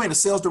 If you ain't a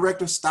sales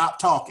director, stop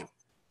talking.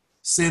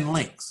 Send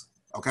links,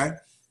 okay?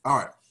 All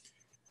right.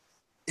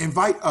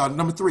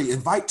 Number 3,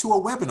 invite to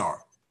a webinar.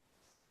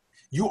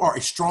 You are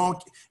a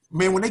strong,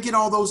 man, when they get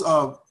all those,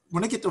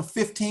 when they get them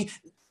 15,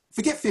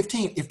 forget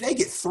 15, if they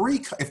get 3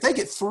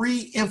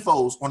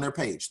 infos on their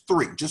page,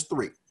 just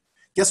 3,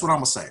 guess what I'm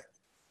gonna say?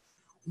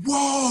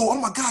 Whoa, oh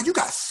my God, you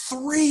got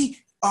 3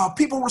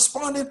 people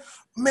responding,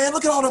 man.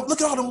 Look at all them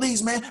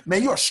leads, man.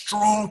 Man, you're a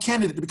strong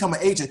candidate to become an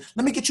agent.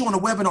 Let me get you on a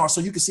webinar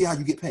so you can see how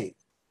you get paid.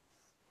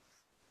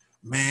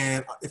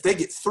 Man, if they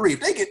get 3,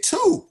 if they get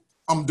 2,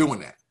 I'm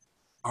doing that.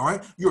 All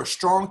right. You're a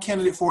strong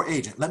candidate for an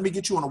agent. Let me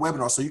get you on a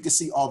webinar so you can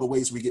see all the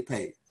ways we get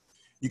paid.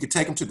 You can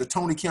take them to the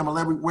Tony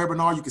Camilleri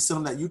webinar. You can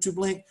send them that YouTube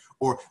link,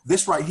 or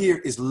this right here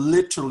is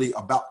literally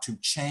about to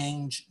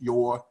change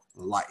your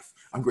life.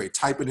 I'm going to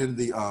type it in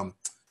the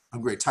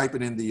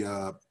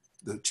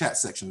the chat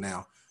section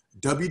now.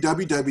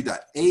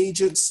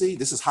 www.agency,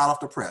 this is hot off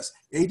the press,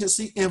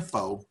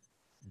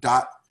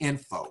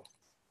 agencyinfo.info.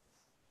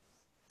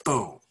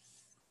 Boom.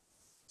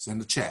 It's in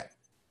the chat.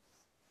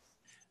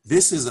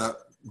 This is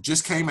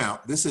just came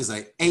out. This is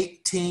a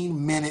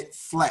 18-minute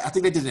flat. I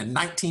think they did it in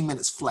 19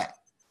 minutes flat.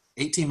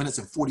 18 minutes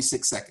and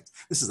 46 seconds.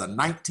 This is a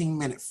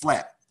 19-minute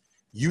flat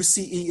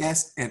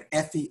UCES and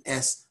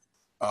FES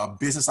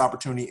business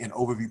opportunity and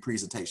overview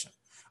presentation.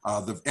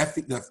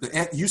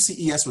 The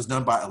UCES was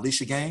done by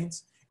Alicia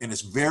Gaines, and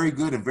it's very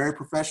good and very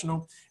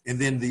professional. And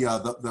then the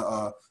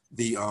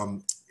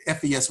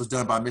FES was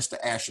done by Mr.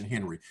 Ashton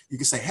Henry. You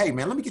can say, hey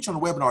man, let me get you on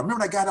a webinar.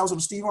 Remember that guy that was on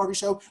the Steve Harvey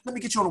show? Let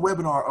me get you on a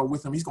webinar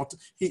with him. He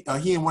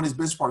and one of his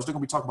business partners, they're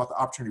gonna be talking about the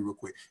opportunity real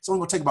quick. It's only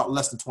gonna take about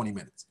less than 20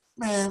 minutes.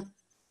 Man,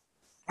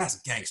 that's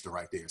a gangster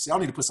right there. See, I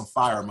need to put some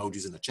fire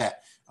emojis in the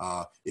chat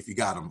if you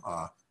got them.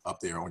 up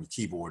there on your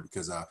keyboard,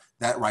 because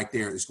that right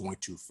there is going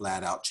to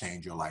flat out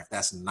change your life.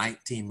 That's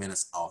 19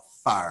 minutes of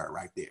fire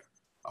right there.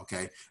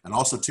 Okay. And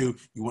also too,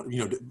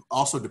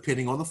 also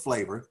depending on the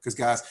flavor, because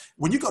guys,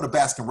 when you go to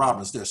Baskin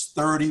Robbins, there's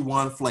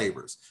 31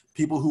 flavors.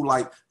 People who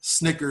like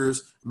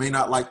Snickers may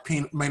not like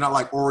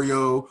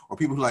Oreo, or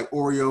people who like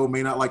Oreo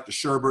may not like the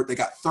sherbet. They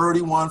got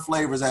 31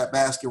 flavors at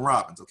Baskin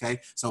Robbins. Okay.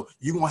 So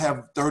you're going to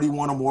have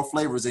 31 or more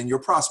flavors in your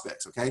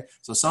prospects. Okay.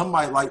 So some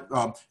might like,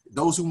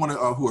 those who want to,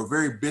 who are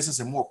very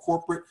business and more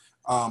corporate,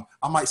 I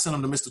might send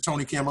them to Mr.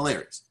 Tony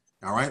Camilleri's.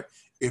 All right.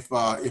 If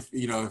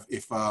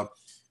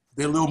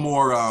they're a little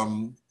more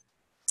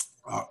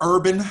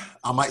urban,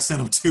 I might send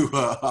them to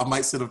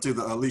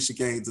the Alicia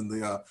Gaines and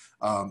the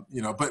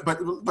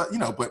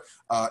but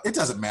it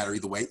doesn't matter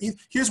either way.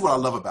 Here's what I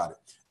love about it: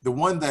 the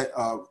one that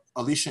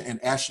Alicia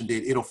and Ashton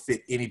did, it'll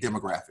fit any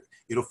demographic.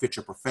 It'll fit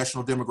your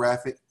professional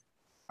demographic,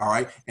 all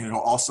right, and it'll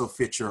also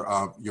fit your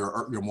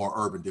more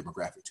urban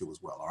demographic too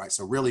as well. All right,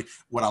 so really,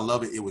 what I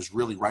love it was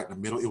really right in the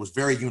middle. It was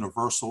very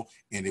universal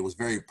and it was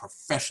very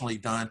professionally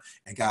done.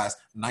 And guys,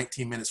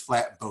 19 minutes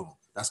flat, boom.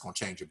 That's going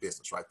to change your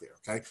business right there,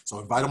 okay? So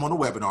invite them on the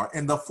webinar.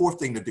 And the fourth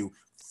thing to do,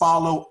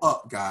 follow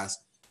up, guys.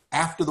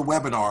 After the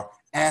webinar,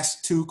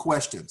 ask 2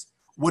 questions.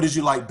 What did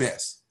you like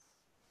best?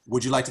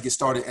 Would you like to get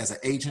started as an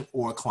agent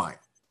or a client?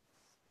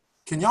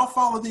 Can y'all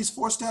follow these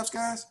 4 steps,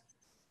 guys?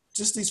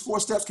 Just these 4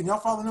 steps. Can y'all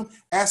follow them?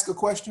 Ask a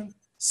question,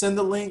 send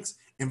the links,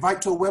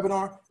 invite to a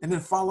webinar, and then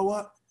follow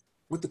up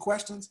with the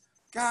questions.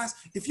 Guys,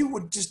 if you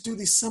would just do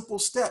these simple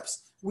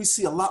steps, we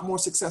see a lot more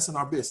success in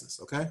our business,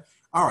 okay?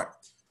 All right.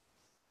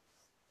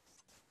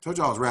 Told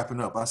you I was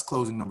wrapping up. That's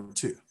closing number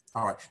 2.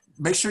 All right.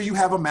 Make sure you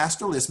have a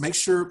master list. Make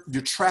sure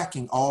you're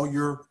tracking all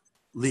your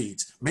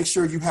leads. Make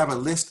sure you have a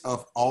list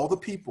of all the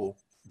people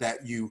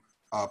that you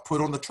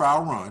put on the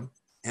trial run,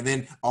 and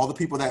then all the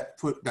people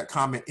that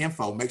comment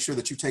info. Make sure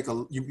that you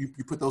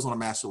you put those on a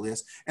master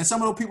list. And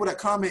some of the people that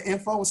comment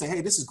info and say,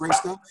 "Hey, this is great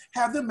stuff,"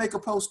 have them make a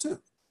post too.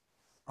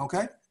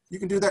 Okay. You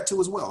can do that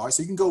too as well. All right.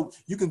 So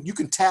you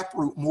can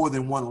taproot more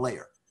than one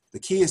layer. The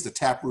key is to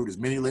taproot as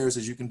many layers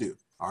as you can do.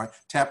 All right.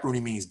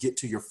 Taprooting means get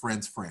to your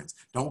friends' friends.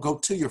 Don't go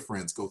to your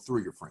friends, go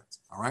through your friends.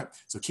 All right.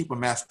 So keep a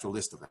master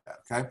list of that.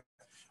 Okay.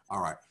 All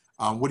right.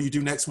 What do you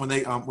do next when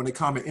they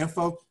comment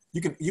info?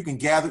 You can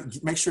gather,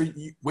 make sure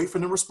you wait for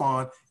them to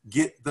respond,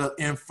 get the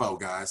info,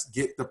 guys,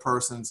 get the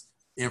person's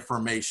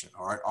information.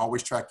 All right.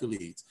 Always track your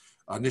leads.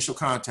 Initial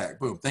contact.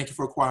 Boom. Thank you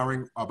for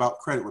inquiring about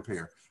credit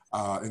repair.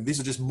 And these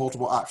are just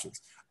multiple options.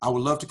 I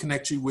would love to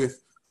connect you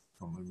with,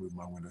 I'm going to move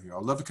my window here.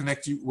 I'd love to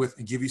connect you with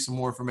and give you some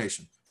more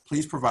information.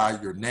 Please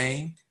provide your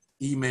name,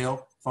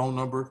 email, phone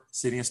number,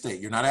 city, and state.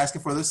 You're not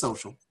asking for their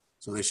social,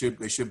 so they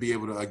should be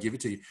able to give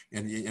it to you.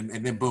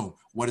 And then boom,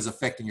 what is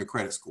affecting your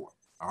credit score?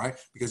 All right,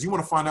 because you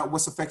want to find out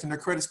what's affecting their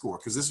credit score,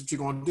 because this is what you're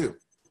going to do.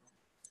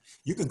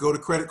 You can go to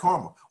Credit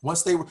Karma.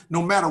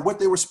 No matter what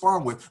they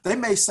respond with, they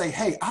may say,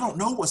 "Hey, I don't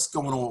know what's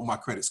going on with my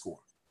credit score.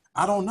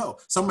 I don't know."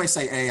 Some may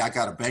say, "Hey, I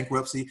got a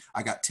bankruptcy.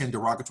 I got 10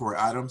 derogatory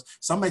items."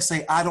 Some may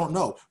say, "I don't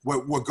know."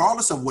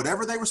 Regardless of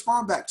whatever they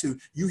respond back to,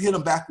 you hit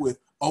them back with,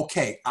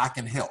 "Okay, I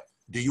can help.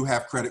 Do you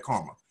have Credit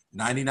Karma?"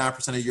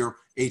 99% of your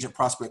agent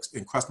prospects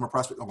and customer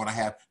prospects are going to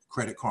have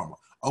Credit Karma.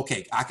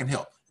 "Okay, I can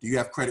help. Do you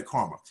have Credit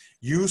Karma?"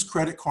 Use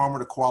Credit Karma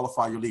to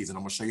qualify your leads. And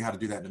I'm going to show you how to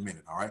do that in a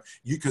minute. All right.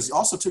 Because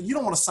also too, you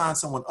don't want to sign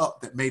someone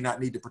up that may not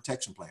need the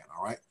protection plan.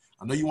 All right.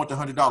 I know you want the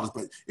 $100,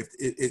 but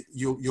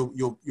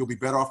you'll be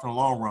better off in the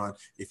long run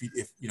if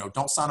you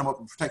don't sign them up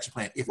in protection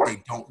plan if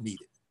they don't need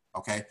it.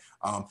 Okay.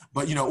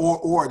 But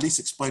or at least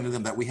explain to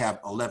them that we have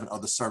 11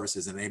 other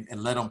services,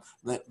 and let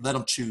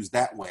them choose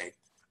that way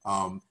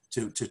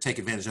to take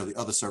advantage of the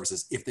other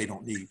services if they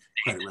don't need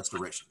credit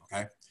restoration.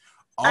 Okay.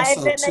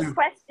 Also, I have a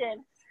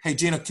question. Hey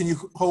Gina, can you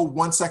hold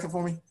 1 second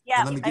for me?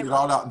 Yeah. And let me get it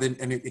all out, and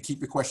then keep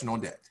your question on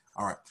deck.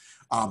 All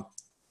right.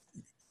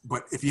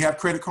 But if you have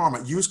Credit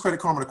Karma, use Credit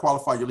Karma to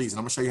qualify your leads. And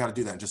I'm going to show you how to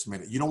do that in just a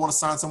minute. You don't want to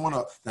sign someone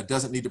up that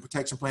doesn't need the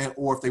protection plan,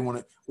 or if you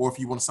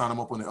want to sign them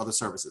up on the other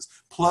services.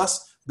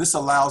 Plus, this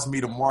allows me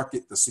to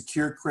market the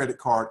secured credit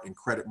card and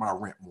Credit My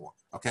Rent more.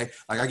 Okay.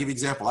 Like I'll give you an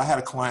example. I had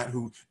a client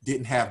who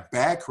didn't have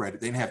bad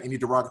credit. They didn't have any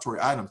derogatory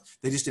items.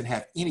 They just didn't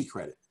have any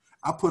credit.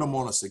 I put them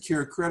on a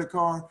secured credit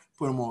card,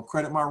 put them on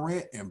Credit My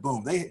Rent, and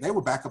boom, they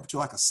were back up to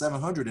like a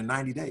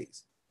 790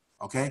 days.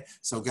 Okay,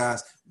 so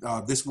guys,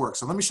 this works.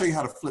 So let me show you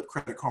how to flip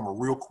Credit Karma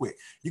real quick.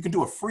 You can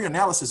do a free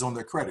analysis on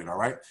their credit, all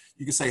right?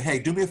 You can say, "Hey,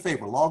 do me a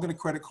favor, log into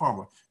Credit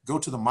Karma, go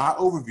to the My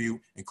Overview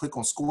and click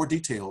on Score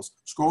Details,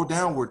 scroll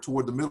downward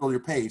toward the middle of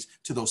your page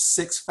to those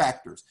 6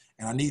 factors.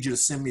 And I need you to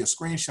send me a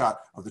screenshot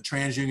of the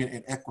TransUnion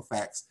and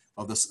Equifax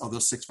of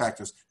those 6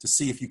 factors to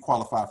see if you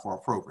qualify for our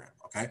program."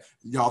 Okay,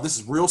 y'all, this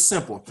is real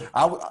simple.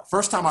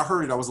 First time I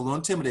heard it, I was a little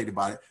intimidated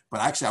by it,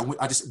 but actually I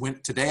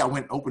went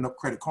and opened up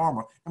Credit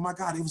Karma, and my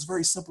God, it was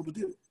very simple to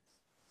do.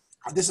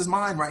 This is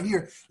mine right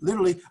here.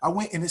 Literally, I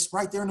went and it's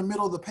right there in the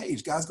middle of the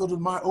page. Guys, go to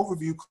My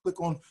Overview,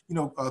 click on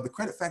the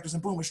credit factors,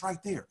 and boom, it's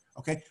right there.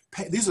 Okay,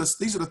 these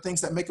are the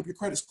things that make up your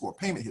credit score: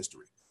 payment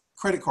history,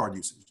 credit card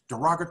usage,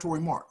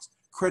 derogatory marks,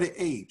 credit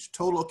age,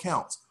 total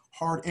accounts,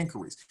 hard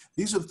inquiries.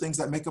 These are the things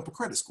that make up a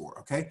credit score.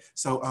 Okay.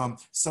 So,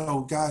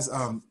 so guys,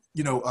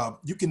 you know,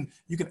 you can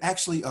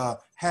actually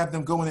have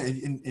them go in there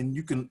and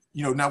you can,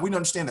 you know, now we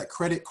understand that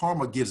Credit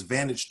Karma gives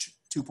Vantage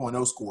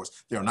 2.0 scores.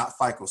 They are not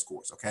FICO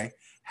scores. Okay.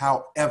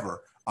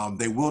 However,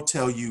 they will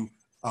tell you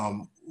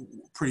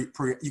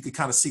you can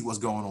kind of see what's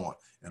going on.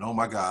 And oh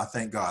my God,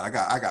 thank God,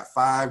 I got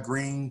 5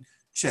 green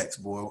checks,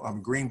 boy.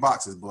 Green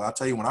boxes, boy. I'll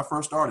tell you, when I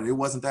first started, it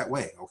wasn't that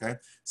way. Okay.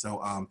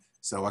 So,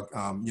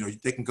 you know, you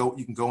can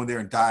go in there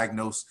and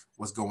diagnose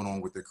what's going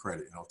on with their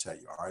credit, and I'll tell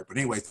you. All right. But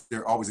anyway,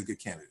 they're always a good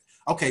candidate.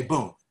 Okay.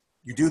 Boom.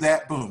 You do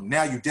that. Boom.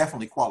 Now you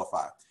definitely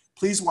qualify.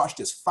 Please watch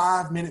this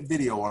 5-minute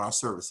video on our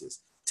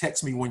services.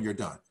 Text me when you're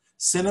done.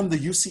 Send them the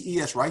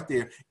UCES right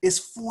there. It's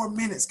 4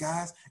 minutes,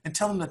 guys, and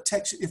tell them to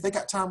text. If they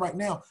got time right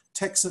now,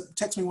 text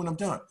me when I'm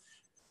done.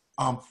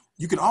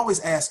 You can always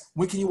ask,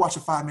 when can you watch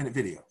a 5-minute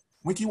video?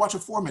 When can you watch a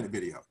 4-minute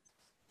video?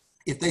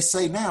 If they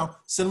say now,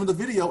 send them the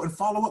video and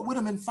follow up with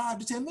them in 5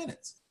 to 10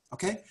 minutes.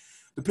 Okay.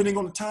 Depending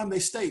on the time they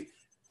state,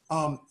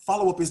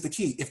 follow up is the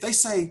key. If they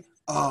say,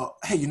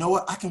 hey, you know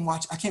what? I can't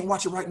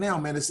watch it right now,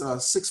 man. It's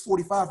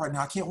 6:45 right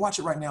now. I can't watch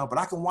it right now, but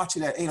I can watch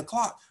it at 8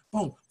 o'clock.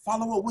 Boom.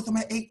 Follow up with them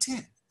at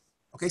 8:10.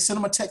 Okay. Send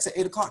them a text at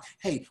 8 o'clock.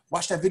 Hey,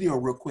 watch that video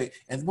real quick.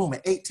 And boom,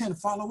 at 8:10,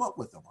 follow up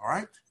with them. All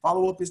right.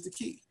 Follow up is the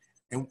key.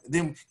 And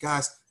then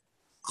guys,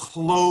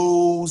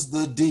 close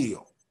the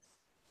deal.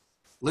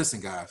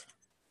 Listen, guys,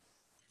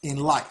 in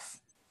life,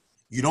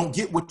 you don't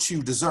get what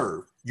you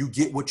deserve. You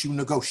get what you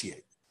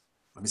negotiate.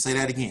 Let me say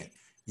that again.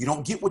 You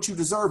don't get what you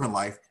deserve in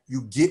life.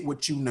 You get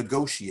what you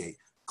negotiate.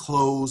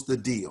 Close the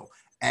deal.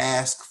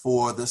 Ask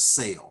for the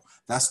sale.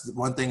 That's the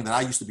one thing that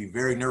I used to be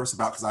very nervous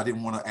about, because I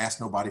didn't want to ask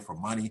nobody for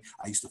money.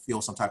 I used to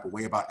feel some type of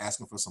way about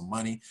asking for some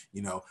money.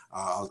 You know,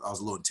 I was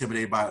a little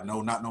intimidated by it.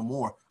 No, not no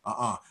more.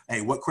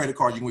 Hey, what credit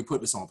card you going to put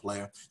this on,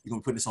 player? You're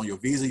going to put this on your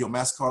Visa, your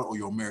MasterCard, or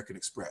your American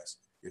Express?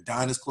 Your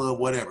Diners Club,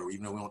 whatever,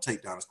 even though we don't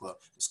take Diners Club,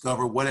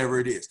 Discover, whatever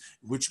it is.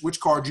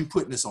 Which card you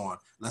putting this on?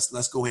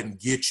 Let's go ahead and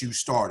get you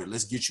started.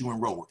 Let's get you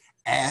enrolled.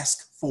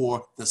 Ask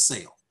for the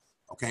sale,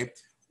 okay?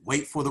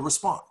 Wait for the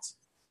response,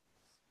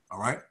 all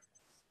right?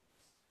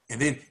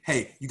 And then,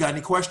 hey, you got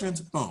any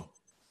questions? Boom.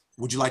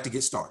 Would you like to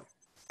get started?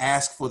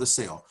 Ask for the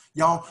sale.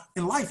 Y'all,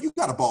 in life, you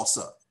got to boss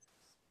up.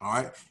 All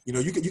right. You know,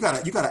 you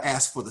gotta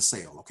ask for the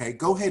sale. Okay.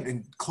 Go ahead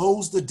and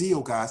close the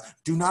deal, guys.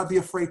 Do not be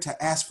afraid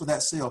to ask for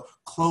that sale.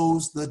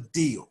 Close the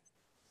deal.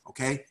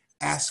 Okay.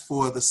 Ask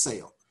for the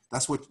sale.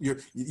 That's what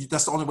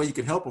that's the only way you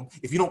can help them.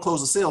 If you don't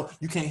close the sale,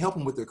 you can't help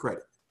them with their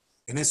credit.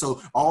 And then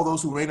so all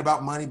those who rant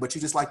about money, but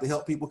you just like to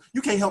help people,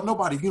 you can't help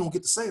nobody if you don't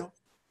get the sale.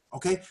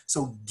 Okay.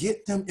 So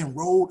get them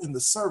enrolled in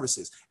the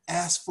services.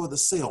 Ask for the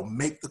sale.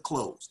 Make the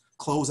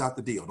close out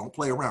the deal. Don't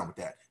play around with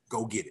that.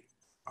 Go get it.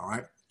 All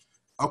right.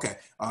 Okay,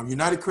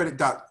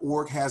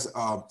 UnitedCredit.org has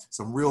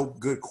some real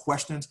good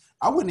questions.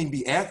 I wouldn't even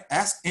be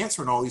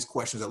answering all these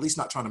questions, at least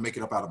not trying to make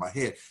it up out of my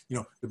head. You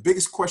know, the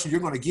biggest question you're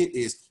going to get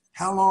is,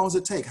 how long does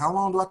it take? How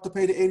long do I have to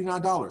pay the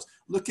 $89?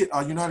 Look at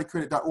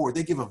UnitedCredit.org.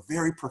 They give a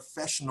very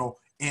professional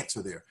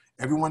answer there.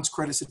 Everyone's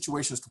credit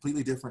situation is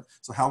completely different.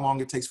 So how long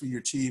it takes for you to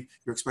achieve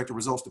your expected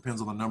results depends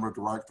on the number of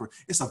derogatory.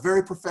 It's a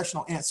very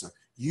professional answer.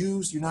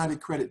 Use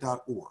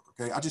UnitedCredit.org.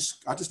 Okay, I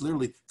just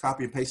literally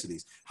copy and pasted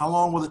these. How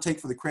long will it take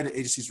for the credit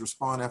agencies to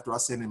respond after I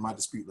send in my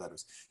dispute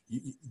letters?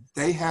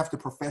 They have the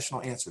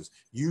professional answers.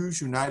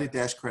 Use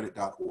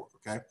United-Credit.org.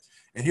 Okay,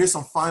 and here's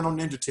some final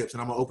ninja tips,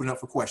 and I'm gonna open it up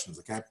for questions.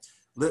 Okay,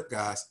 look,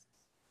 guys,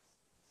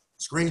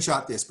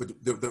 screenshot this, but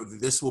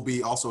this will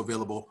be also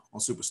available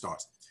on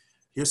Superstars.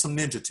 Here's some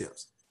ninja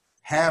tips.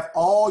 Have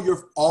all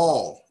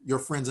your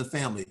friends and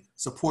family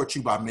support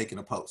you by making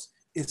a post.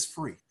 It's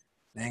free.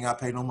 They ain't got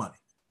to pay no money.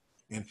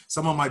 And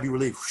someone might be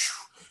relieved.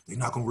 They're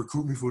not going to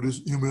recruit me for this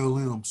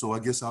MLM, so I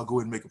guess I'll go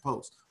ahead and make a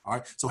post. All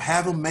right. So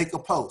have them make a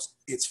post.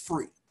 It's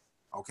free.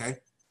 Okay.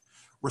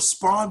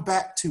 Respond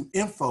back to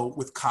info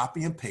with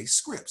copy and paste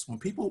scripts. When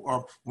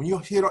you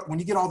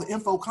get all the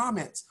info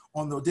comments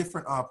on the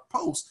different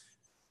posts,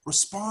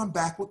 respond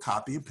back with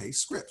copy and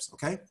paste scripts.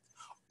 Okay.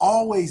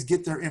 Always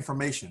get their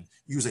information.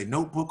 Use a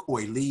notebook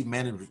or a lead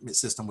management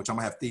system, which I'm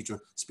gonna have Deidre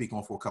speak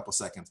on for a couple of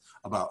seconds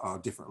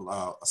about different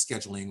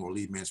scheduling or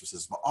lead management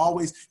systems. But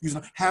always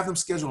have them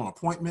schedule an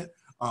appointment,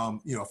 a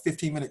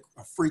 15-minute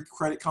free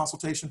credit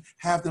consultation.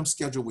 Have them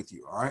schedule with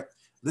you. All right.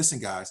 Listen,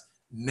 guys,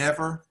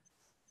 never,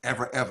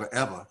 ever, ever,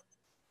 ever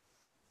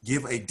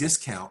give a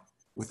discount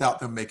without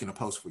them making a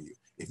post for you.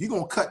 If you're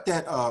gonna cut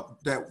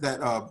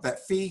that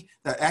fee,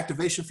 that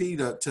activation fee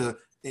to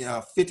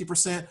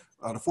 50%,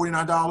 to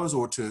 $49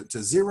 or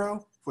to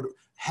zero,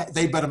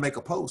 they better make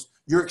a post.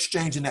 You're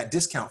exchanging that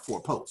discount for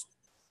a post.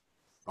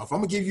 If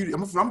I'm giving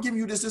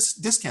you this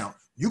discount,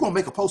 you're gonna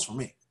make a post for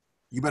me.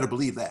 You better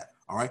believe that.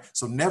 All right.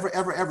 So never,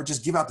 ever, ever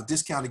just give out the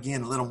discount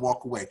again and let them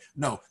walk away.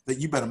 No, that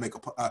you better make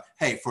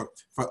hey,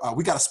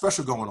 we got a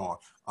special going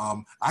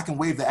on. I can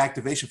waive the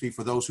activation fee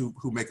for those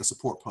who make a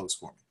support post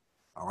for me.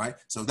 All right.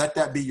 So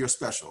that be your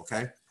special.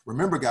 Okay.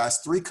 Remember, guys,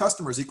 3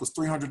 customers equals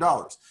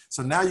 $300.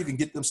 So now you can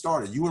get them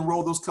started. You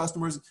enroll those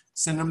customers,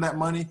 send them that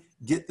money,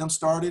 get them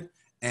started,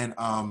 and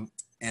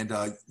and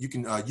you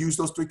can use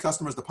those 3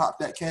 customers to pop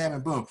that cab,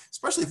 and boom.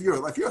 Especially if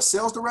you're a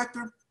sales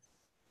director,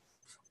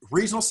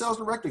 regional sales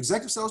director,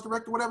 executive sales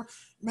director, whatever,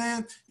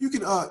 man, you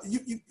can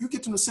you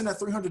get them to send that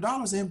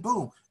 $300 in,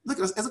 boom. Look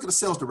at a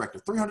sales director,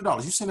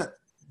 $300. You send that,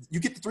 you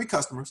get the 3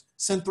 customers,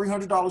 send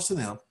 $300 to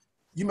them.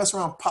 You mess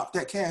around, pop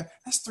that cab,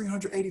 that's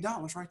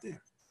 $380 right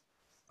there.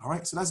 All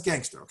right, so that's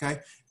gangster, okay?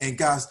 And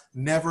guys,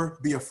 never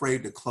be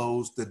afraid to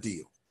close the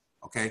deal,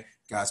 okay?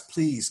 Guys,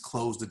 please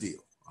close the deal,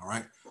 all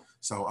right?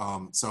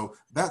 So so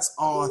that's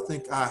all I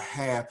think I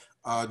have.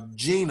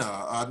 Gina,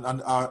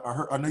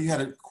 I know you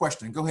had a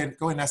question. Go ahead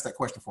and ask that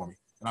question for me,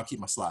 and I'll keep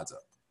my slides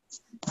up.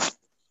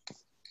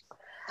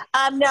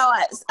 No,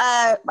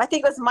 I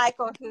think it was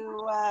Michael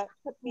who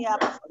put me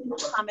up in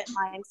the comment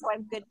line, so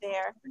I'm good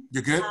there.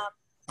 You're good?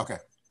 Okay.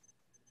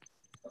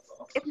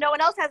 If no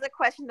one else has a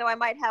question, though, I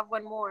might have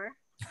one more.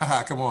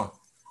 Come on.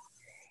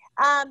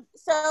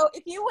 So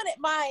if you wouldn't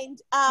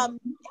mind,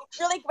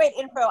 really great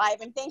info,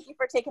 Ivan. Thank you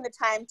for taking the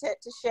time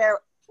to share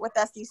with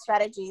us these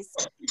strategies.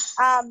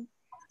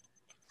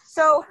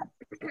 So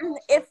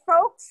if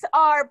folks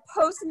are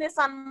posting this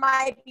on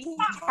my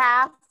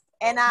behalf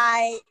and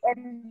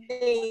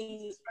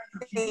they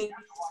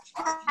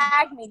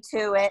tag me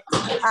to it,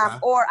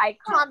 or I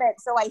comment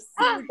so I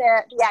see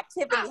the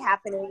activity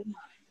happening,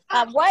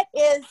 what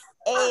is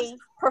a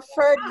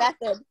preferred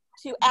method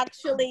to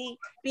actually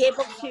be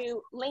able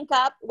to link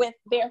up with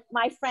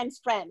my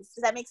friends' friends?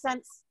 Does that make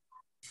sense?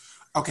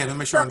 Okay, let me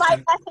make sure. So if I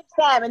message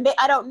them and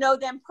I don't know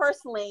them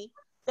personally,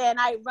 then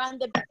I run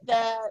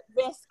the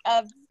risk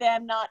of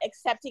them not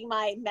accepting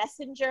my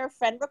messenger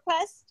friend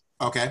request.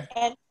 Okay.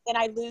 And then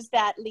I lose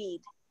that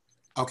lead.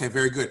 Okay,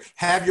 very good.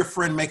 Have your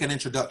friend make an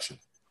introduction.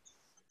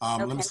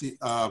 Okay. Let me see.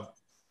 Let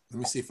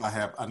me see if I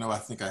have. I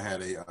think I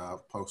had a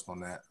post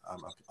on that.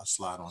 A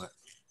slide on it.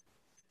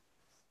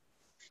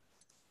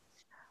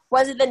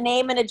 Was it the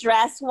name and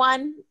address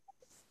one?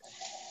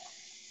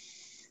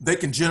 They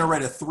can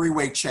generate a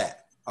 3-way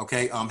chat.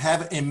 Okay.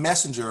 Have it in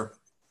Messenger.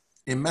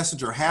 In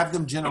Messenger, have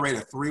them generate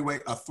a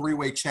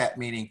three-way chat.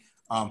 Meaning,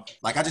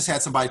 like I just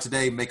had somebody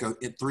today make a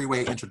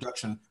 3-way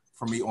introduction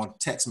for me on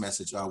text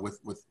message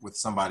with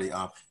somebody.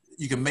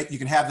 You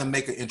can have them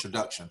make an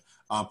introduction.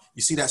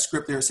 You see that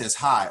script there? It says,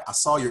 "Hi, I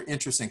saw your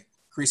interest in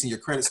increasing your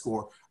credit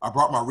score. I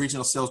brought my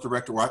regional sales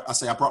director, or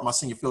I brought my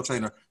senior field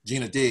trainer,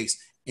 Gina Diggs,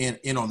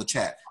 in on the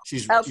chat.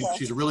 She's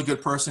a really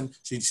good person.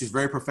 She's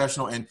very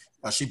professional, and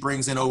she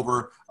brings in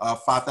over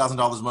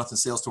 $5,000 a month in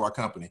sales to our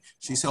company.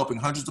 She's helping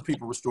hundreds of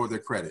people restore their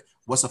credit.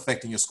 What's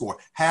affecting your score?"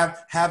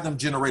 Have them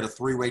generate a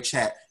 3-way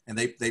chat, and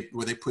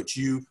where they put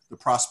you, the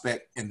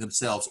prospect, and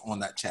themselves on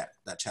that chat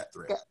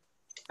thread. Good.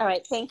 All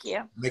right, thank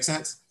you. Make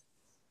sense?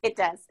 It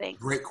does.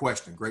 Thanks. Great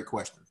question. Great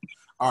question.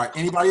 All right.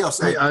 Anybody else?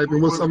 Hey,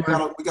 Ivan, what's up,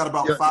 man? We got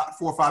about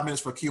 4 or 5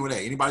 minutes for Q&A.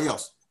 Anybody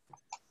else?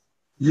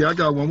 Yeah, I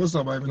got one. What's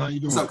up, Ivan? How you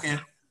doing? What's up, Ken?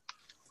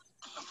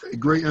 Hey,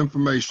 great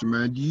information,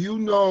 man. Do you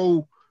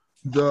know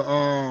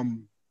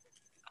the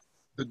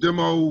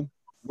demo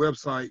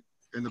website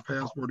and the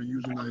password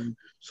and username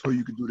so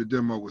you can do the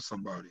demo with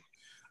somebody?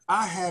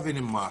 I have it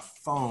in my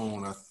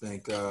phone, I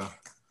think.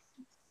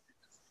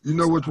 You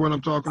know which one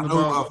I'm talking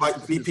about? Like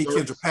VP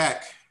Kendra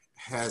Pack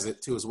has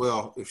it too as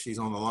well, if she's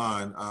on the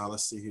line.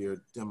 Let's see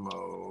here,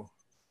 demo.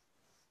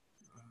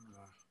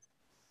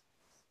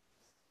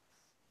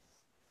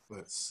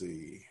 Let's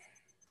see.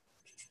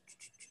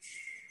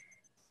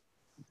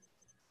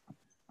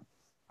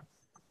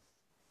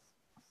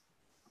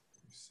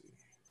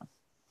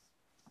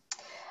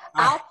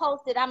 I'll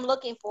post it. I'm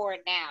looking for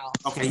it now.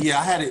 Okay, yeah,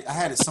 I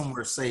had it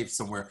somewhere saved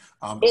somewhere.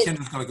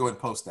 Kendra's gonna go ahead and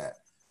post that.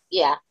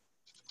 Yeah.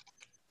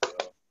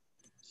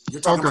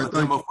 You're talking about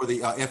the demo for the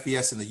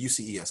FES and the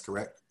UCES,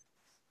 correct?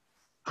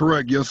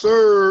 Correct. Yes,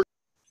 sir.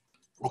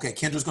 Okay,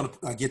 Kendra's going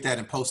to get that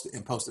and post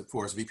it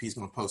for us. VP's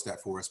going to post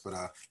that for us. But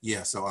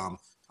yeah, so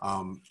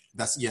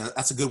that's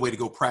a good way to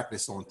go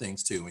practice on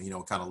things too,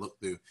 and kind of look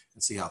through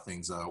and see how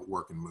things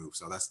work and move.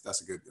 So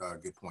that's a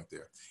good point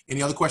there.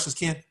 Any other questions,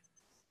 Ken?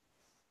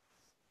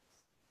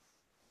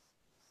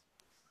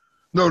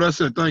 No,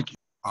 that's it. Thank you.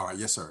 All right.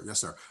 Yes, sir. Yes,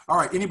 sir. All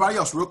right. Anybody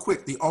else? Real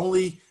quick. The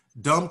only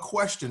dumb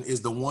question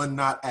is the one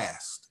not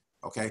asked.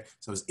 Okay.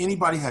 So does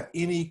anybody have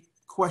any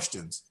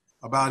questions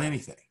about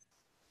anything?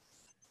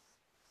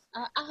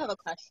 I have a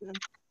question.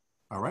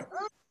 All right.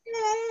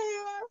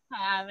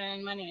 Hi,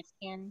 Ivan. My name is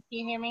Ken. Can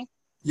you hear me?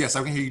 Yes,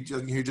 I can hear you. I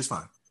can hear you just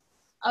fine.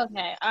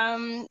 Okay.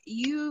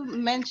 You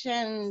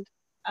mentioned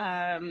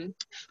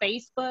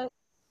Facebook,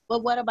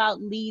 but what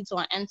about leads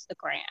on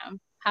Instagram?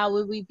 How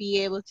would we be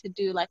able to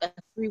do like a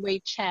 3-way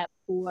chat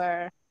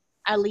for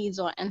our leads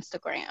on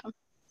Instagram?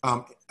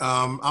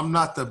 I'm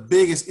not the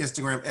biggest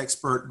Instagram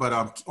expert, but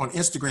on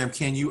Instagram,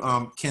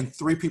 can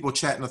 3 people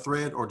chat in a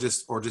thread, or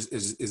is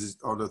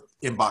the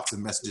inbox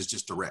and messages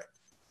just direct?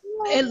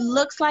 It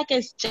looks like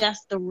it's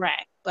just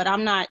direct, but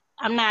I'm not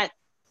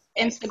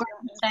Instagram.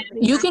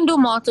 You can do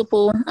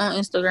multiple on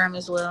Instagram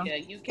as well. Yeah,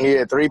 you can.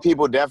 Yeah, 3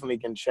 people definitely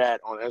can chat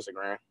on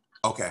Instagram.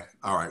 Okay.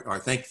 All right. All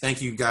right.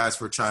 Thank you guys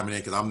for chiming in,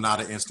 because I'm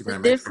not an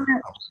Instagram expert.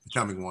 I'm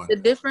becoming one. The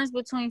difference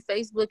between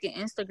Facebook and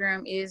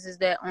Instagram is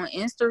that on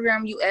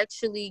Instagram, you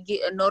actually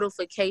get a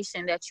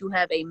notification that you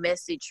have a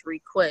message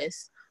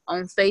request.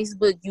 On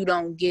Facebook, you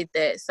don't get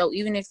that. So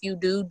even if you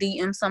do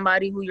DM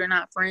somebody who you're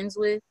not friends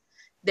with,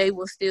 they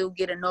will still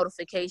get a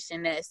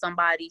notification that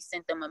somebody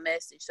sent them a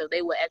message. So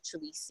they will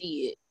actually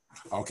see it.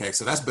 Okay.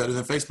 So that's better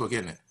than Facebook,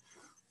 isn't it?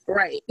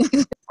 Right.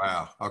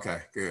 Wow.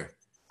 Okay. Good.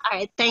 All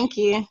right, thank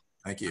you.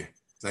 Thank you.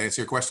 Does that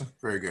answer your question?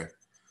 Very good.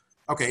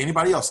 Okay.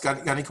 Anybody else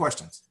got any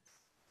questions?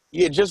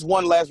 Yeah, just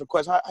one last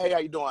request. Hey, how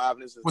you doing,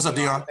 Ivan? What's up,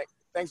 Dion?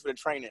 Thanks for the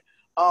training.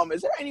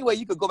 Is there any way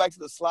you could go back to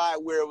the slide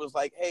where it was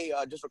like, hey,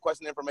 just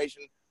requesting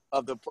information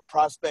of the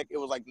prospect? It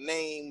was like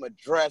name,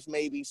 address,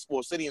 maybe,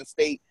 or city and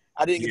state.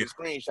 I didn't get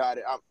the screenshot.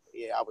 I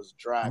was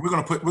driving.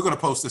 We're gonna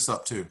post this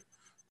up too.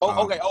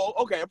 Oh, okay.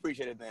 Okay. I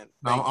appreciate it then.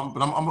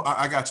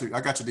 I got you.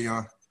 I got you,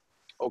 Dion.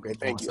 Okay.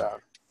 Thank you.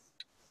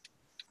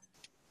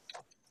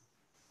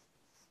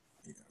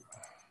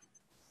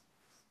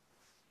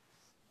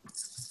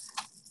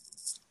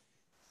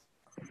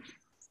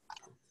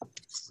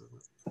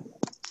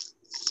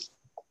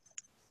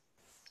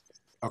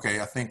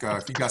 Okay, I think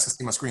if you guys can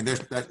see my screen,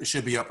 that it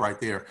should be up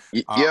right there.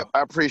 Yep,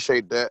 I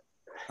appreciate that.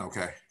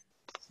 Okay.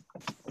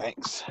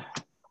 Thanks.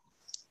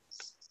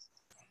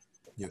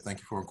 Yeah, thank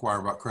you for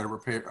inquiring about credit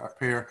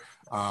repair.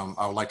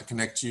 I would like to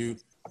connect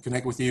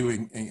with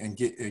you and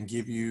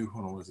give you.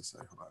 Hold on, what does it say?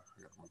 Hold on,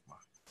 I gotta move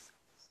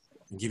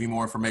and give you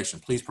more information.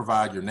 Please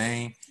provide your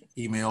name,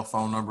 email,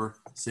 phone number,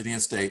 city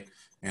and state,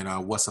 and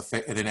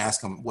and then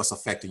ask them what's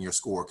affecting your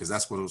score, because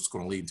that's what's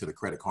going to lead to the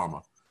Credit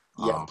Karma.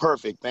 Yeah,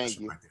 perfect. Thank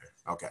you. Right there.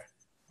 Okay.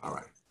 All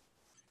right.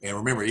 And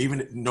remember,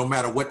 even no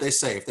matter what they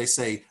say, even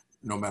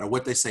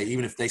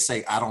if they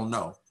say, I don't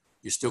know,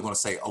 you're still going to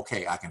say,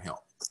 okay, I can help.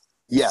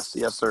 Yes,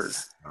 sir.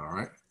 All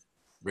right.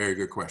 Very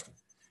good question.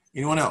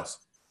 Anyone else?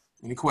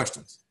 Any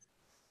questions?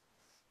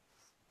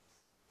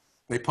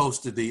 They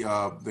posted the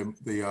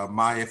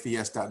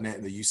myfes.net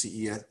and the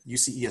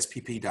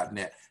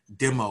ucespp.net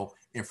demo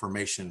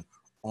information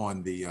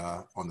on the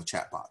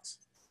chat box.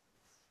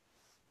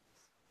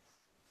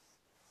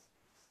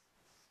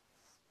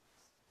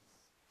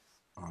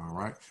 All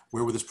right.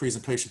 Where will this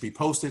presentation be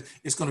posted?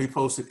 It's going to be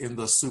posted in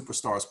the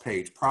Superstars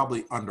page,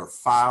 probably under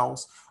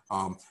Files.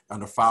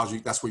 Under Files,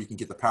 that's where you can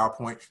get the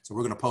PowerPoint. So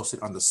we're going to post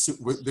it on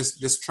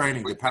this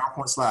training. The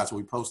PowerPoint slides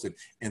will be posted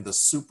in the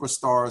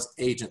Superstars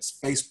Agents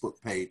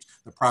Facebook page,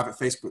 the private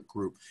Facebook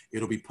group.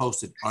 It'll be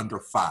posted under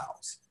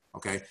Files.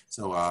 Okay.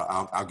 So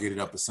I'll get it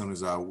up as soon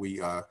as we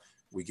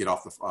get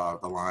off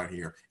the line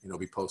here, and it'll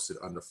be posted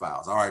under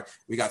Files. All right.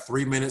 We got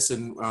 3 minutes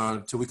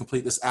until we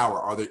complete this hour.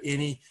 Are there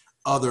any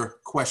other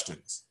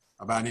questions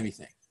about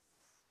anything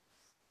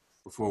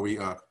before we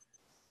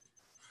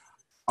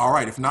all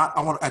right, if not,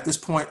 I want at this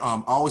point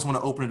I always want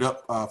to open it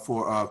up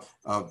for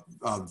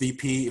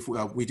VP, if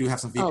we do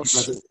have some VP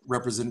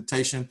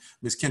representation.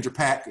 Ms. Kendra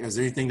Pack, is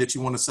there anything that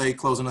you want to say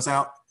closing us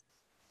out?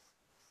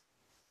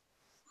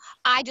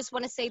 I just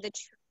want to say the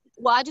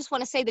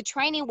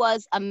training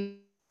was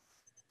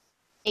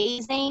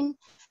amazing.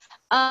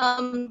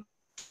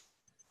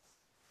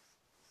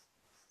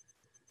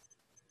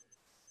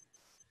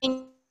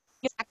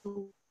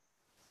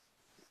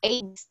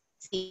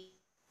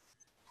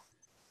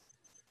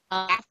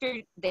 After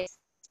this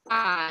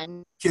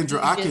on, Kendra,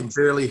 I can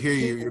barely hear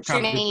you.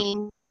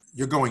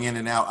 You're going in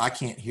and out. I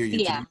can't hear you.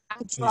 Yeah, can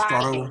you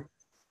start over?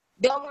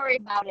 Don't worry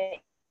about it.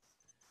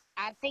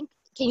 I think,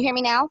 can you hear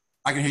me now?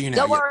 I can hear you now.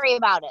 Don't worry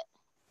about it.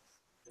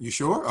 You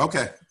sure?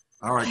 Okay.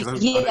 All right. I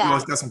yeah. know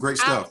it's got some great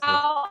stuff.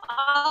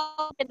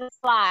 I'll get the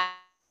slide.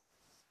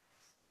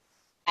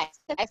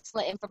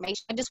 Excellent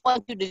information. I just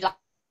want you to.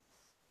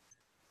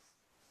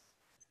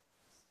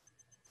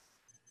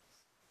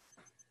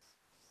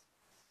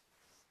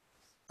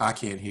 I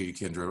can't hear you,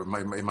 Kendra.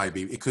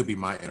 It could be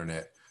my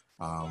internet.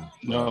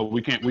 No,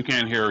 we can't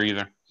hear her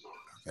either.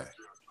 Okay.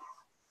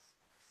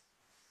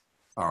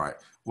 All right.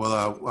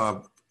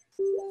 Well,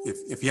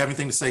 if you have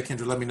anything to say,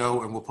 Kendra, let me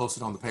know, and we'll post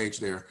it on the page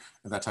there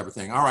and that type of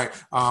thing. All right.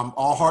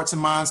 All hearts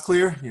and minds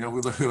clear. You know,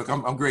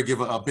 I'm going to give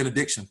a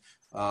benediction.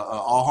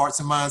 All hearts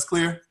and minds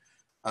clear.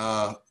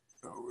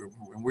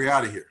 We're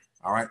out of here.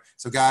 All right.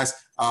 So guys,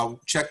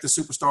 check the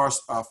Superstars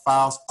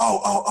files.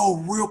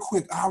 Oh, real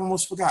quick. I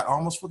almost forgot.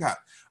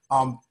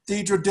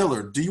 Deidre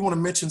Dillard, do you want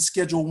to mention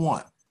Schedule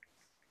 1?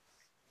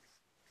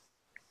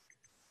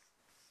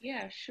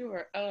 Yeah,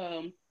 sure.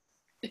 Go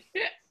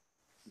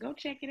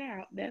check it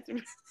out. That's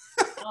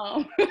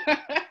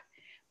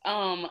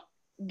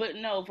but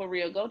no, for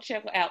real, go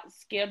check out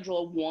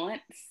Schedule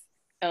Once.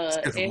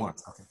 Schedule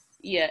Once. Okay.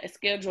 Yeah,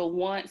 Schedule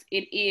Once.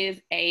 It is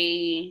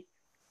a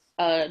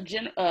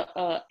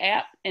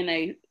app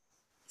and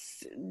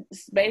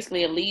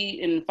basically a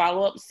lead and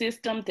follow-up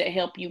system to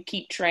help you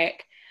keep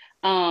track.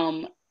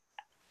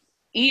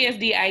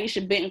 ESD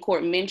Aisha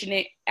Bentoncourt mentioned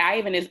it.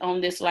 Ivan is on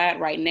this slide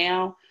right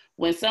now.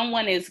 When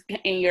someone is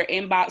in your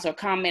inbox or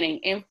commenting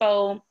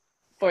info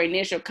for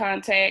initial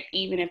contact,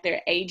 even if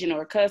they're agent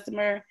or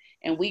customer,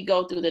 and we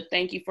go through the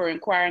thank you for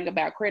inquiring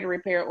about credit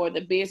repair or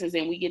the business,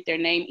 and we get their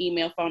name,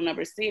 email, phone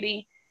number,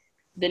 city.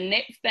 The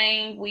next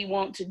thing we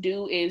want to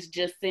do is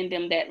just send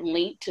them that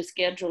link to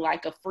schedule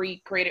like a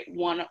free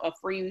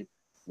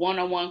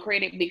one-on-one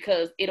credit,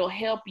 because it'll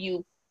help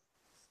you.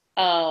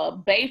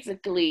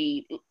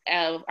 Basically,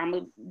 I'm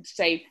gonna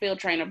say field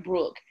trainer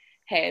Brooke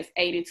has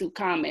 82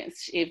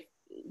 comments. If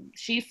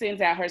she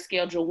sends out her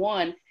schedule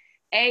 1,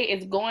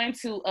 it's going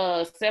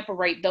to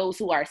separate those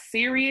who are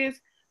serious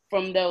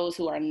from those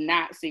who are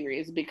not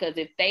serious, because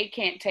if they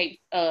can't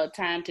take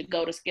time to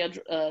go to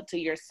schedule to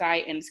your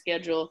site and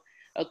schedule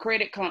a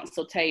credit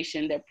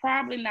consultation, they're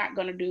probably not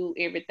going to do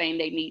everything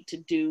they need to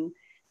do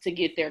to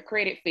get their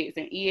credit fixed.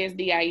 And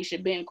ESD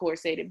Aisha Bencourt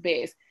said it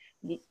best.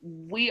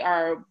 We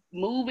are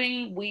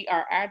moving.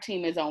 Our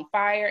team is on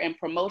fire, and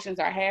promotions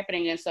are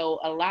happening. And so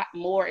a lot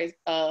more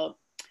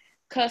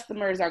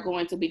customers are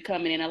going to be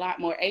coming in. A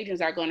lot more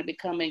agents are going to be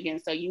coming in.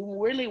 So you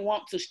really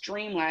want to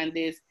streamline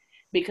this,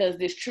 because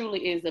this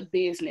truly is a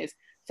business.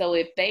 So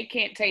if they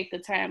can't take the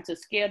time to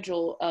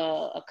schedule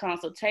a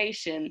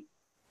consultation,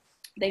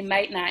 they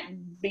might not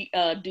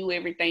do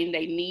everything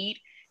they need.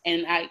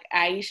 And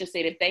Aisha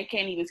said, if they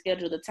can't even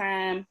schedule the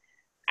time,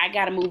 I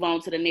got to move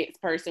on to the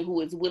next person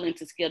who is willing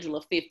to schedule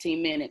a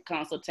 15-minute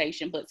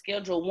consultation. But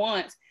schedule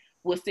once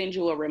will send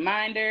you a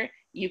reminder.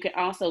 You can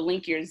also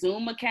link your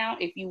Zoom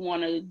account if you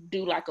want to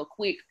do like a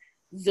quick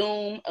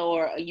Zoom,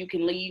 or you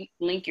can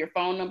link your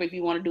phone number if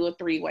you want to do a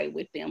 3-way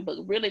with them. But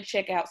really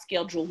check out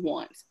schedule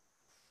once.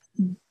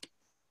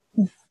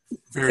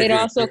 It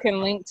also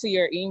can link to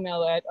your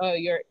email at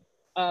your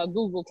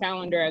Google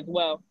Calendar as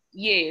well.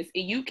 Yes,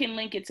 you can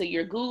link it to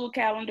your Google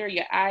Calendar,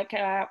 your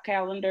iCloud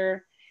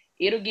calendar.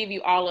 It'll give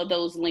you all of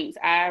those links.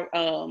 I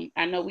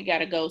know we got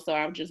to go, so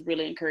I would just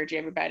really encourage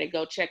everybody to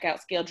go check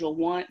out Schedule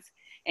Once,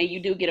 and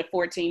you do get a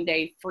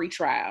 14-day free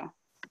trial.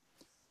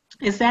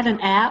 Is that an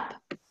app?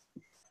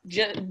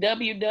 Just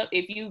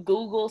if you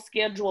Google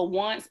Schedule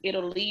Once,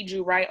 it'll lead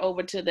you right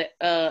over to the.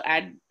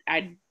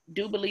 I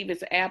do believe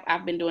it's an app.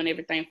 I've been doing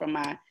everything from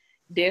my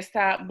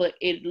desktop, but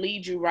it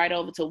leads you right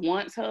over to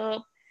Once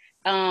Hub.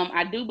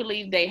 I do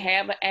believe they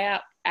have an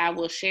app. I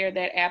will share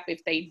that app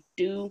if they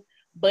do.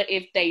 But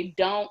if they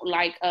don't,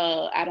 like,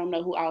 I don't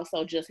know who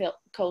also just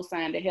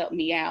co-signed to help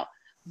me out.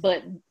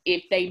 But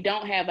if they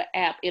don't have an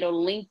app,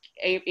 it'll link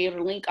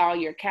all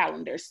your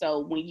calendars. So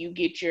when you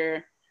get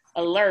your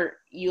alert,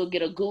 you'll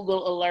get a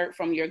Google alert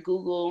from your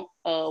Google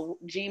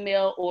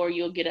Gmail, or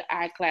you'll get an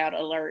iCloud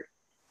alert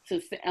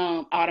to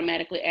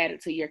automatically add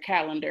it to your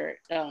calendar.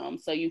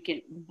 So you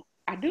can.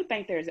 I do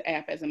think there's an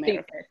app, as a matter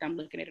of fact. I'm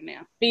looking at it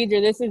now. Phaedra,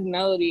 this is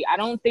Melody. I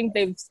don't think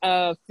they've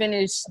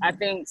finished,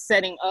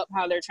 setting up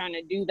how they're trying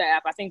to do the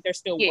app. I think they're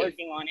still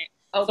working on it.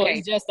 Okay. So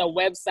it's just a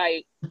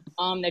website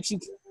that you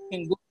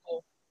can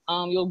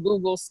Google. You'll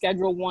Google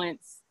Schedule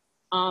Once,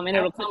 and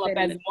it'll come up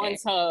as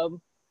Once Hub,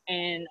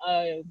 and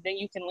then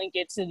you can link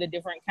it to the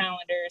different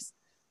calendars,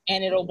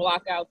 and it'll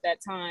block out that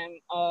time.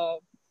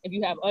 If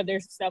you have other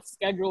stuff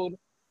scheduled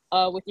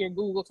with your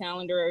Google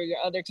Calendar or your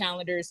other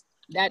calendars,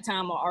 that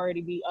time will already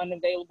be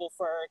unavailable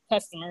for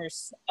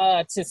customers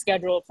to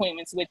schedule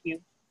appointments with you.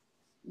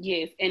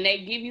 Yes, and they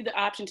give you the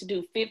option to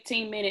do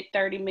 15-minute,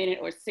 30-minute,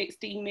 or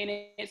 16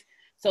 minutes.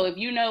 So if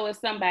you know it's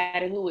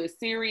somebody who is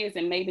serious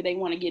and maybe they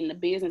want to get in the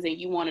business, and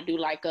you want to do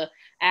like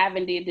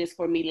Ivan did this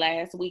for me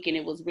last week, and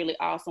it was really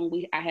awesome.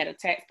 I had a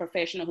tax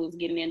professional who's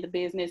getting into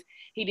business.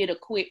 He did a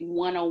quick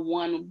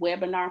one-on-one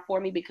webinar for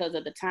me because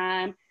of the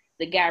time.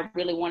 The guy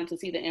really wanted to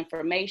see the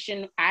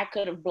information. I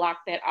could have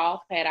blocked that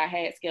off had I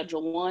had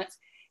Schedule Once,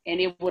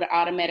 and it would have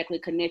automatically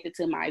connected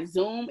to my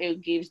Zoom.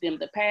 It gives them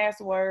the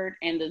password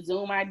and the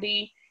Zoom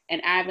ID,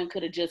 and Ivan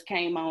could have just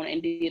came on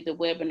and did the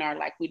webinar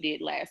like we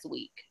did last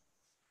week.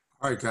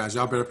 All right, guys,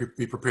 y'all better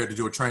be prepared to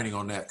do a training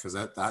on that, because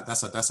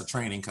that's a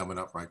training coming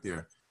up right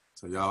there.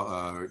 So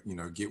y'all,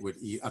 get with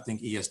I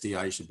think ESD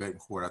Aisha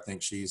Bettencourt. I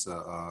think she's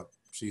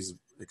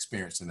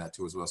experienced in that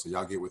too as well. So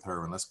y'all get with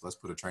her, and let's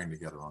put a training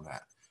together on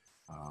that.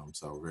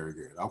 So very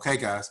good. Okay,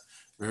 guys,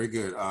 very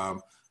good.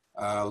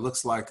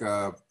 Looks like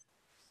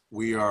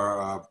we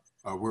are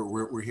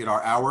we hit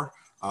our hour.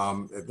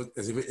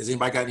 Has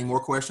anybody got any more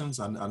questions?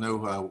 I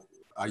know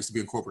I used to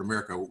be in corporate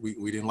America.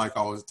 We didn't like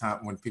all the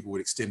time when people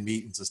would extend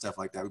meetings and stuff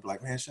like that. We'd be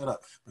like, man, shut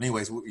up. But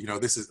anyways,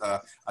 this is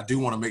I do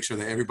want to make sure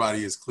that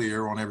everybody is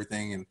clear on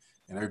everything, and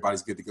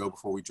everybody's good to go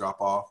before we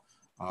drop off.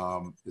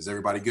 Is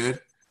everybody good?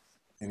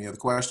 Any other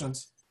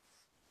questions?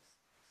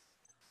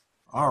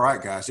 All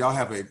right, guys, y'all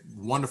have a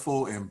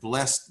wonderful and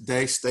blessed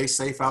day. Stay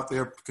safe out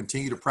there.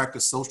 Continue to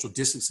practice social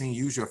distancing.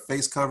 Use your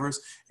face covers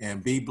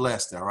and be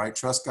blessed. All right.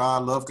 Trust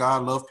God,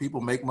 love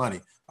people, make money.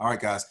 All right,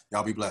 guys,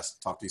 y'all be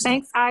blessed. Talk to you soon.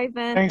 Thanks,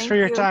 Ivan. Thanks for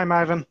your time,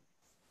 Ivan.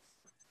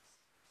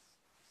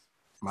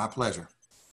 My pleasure.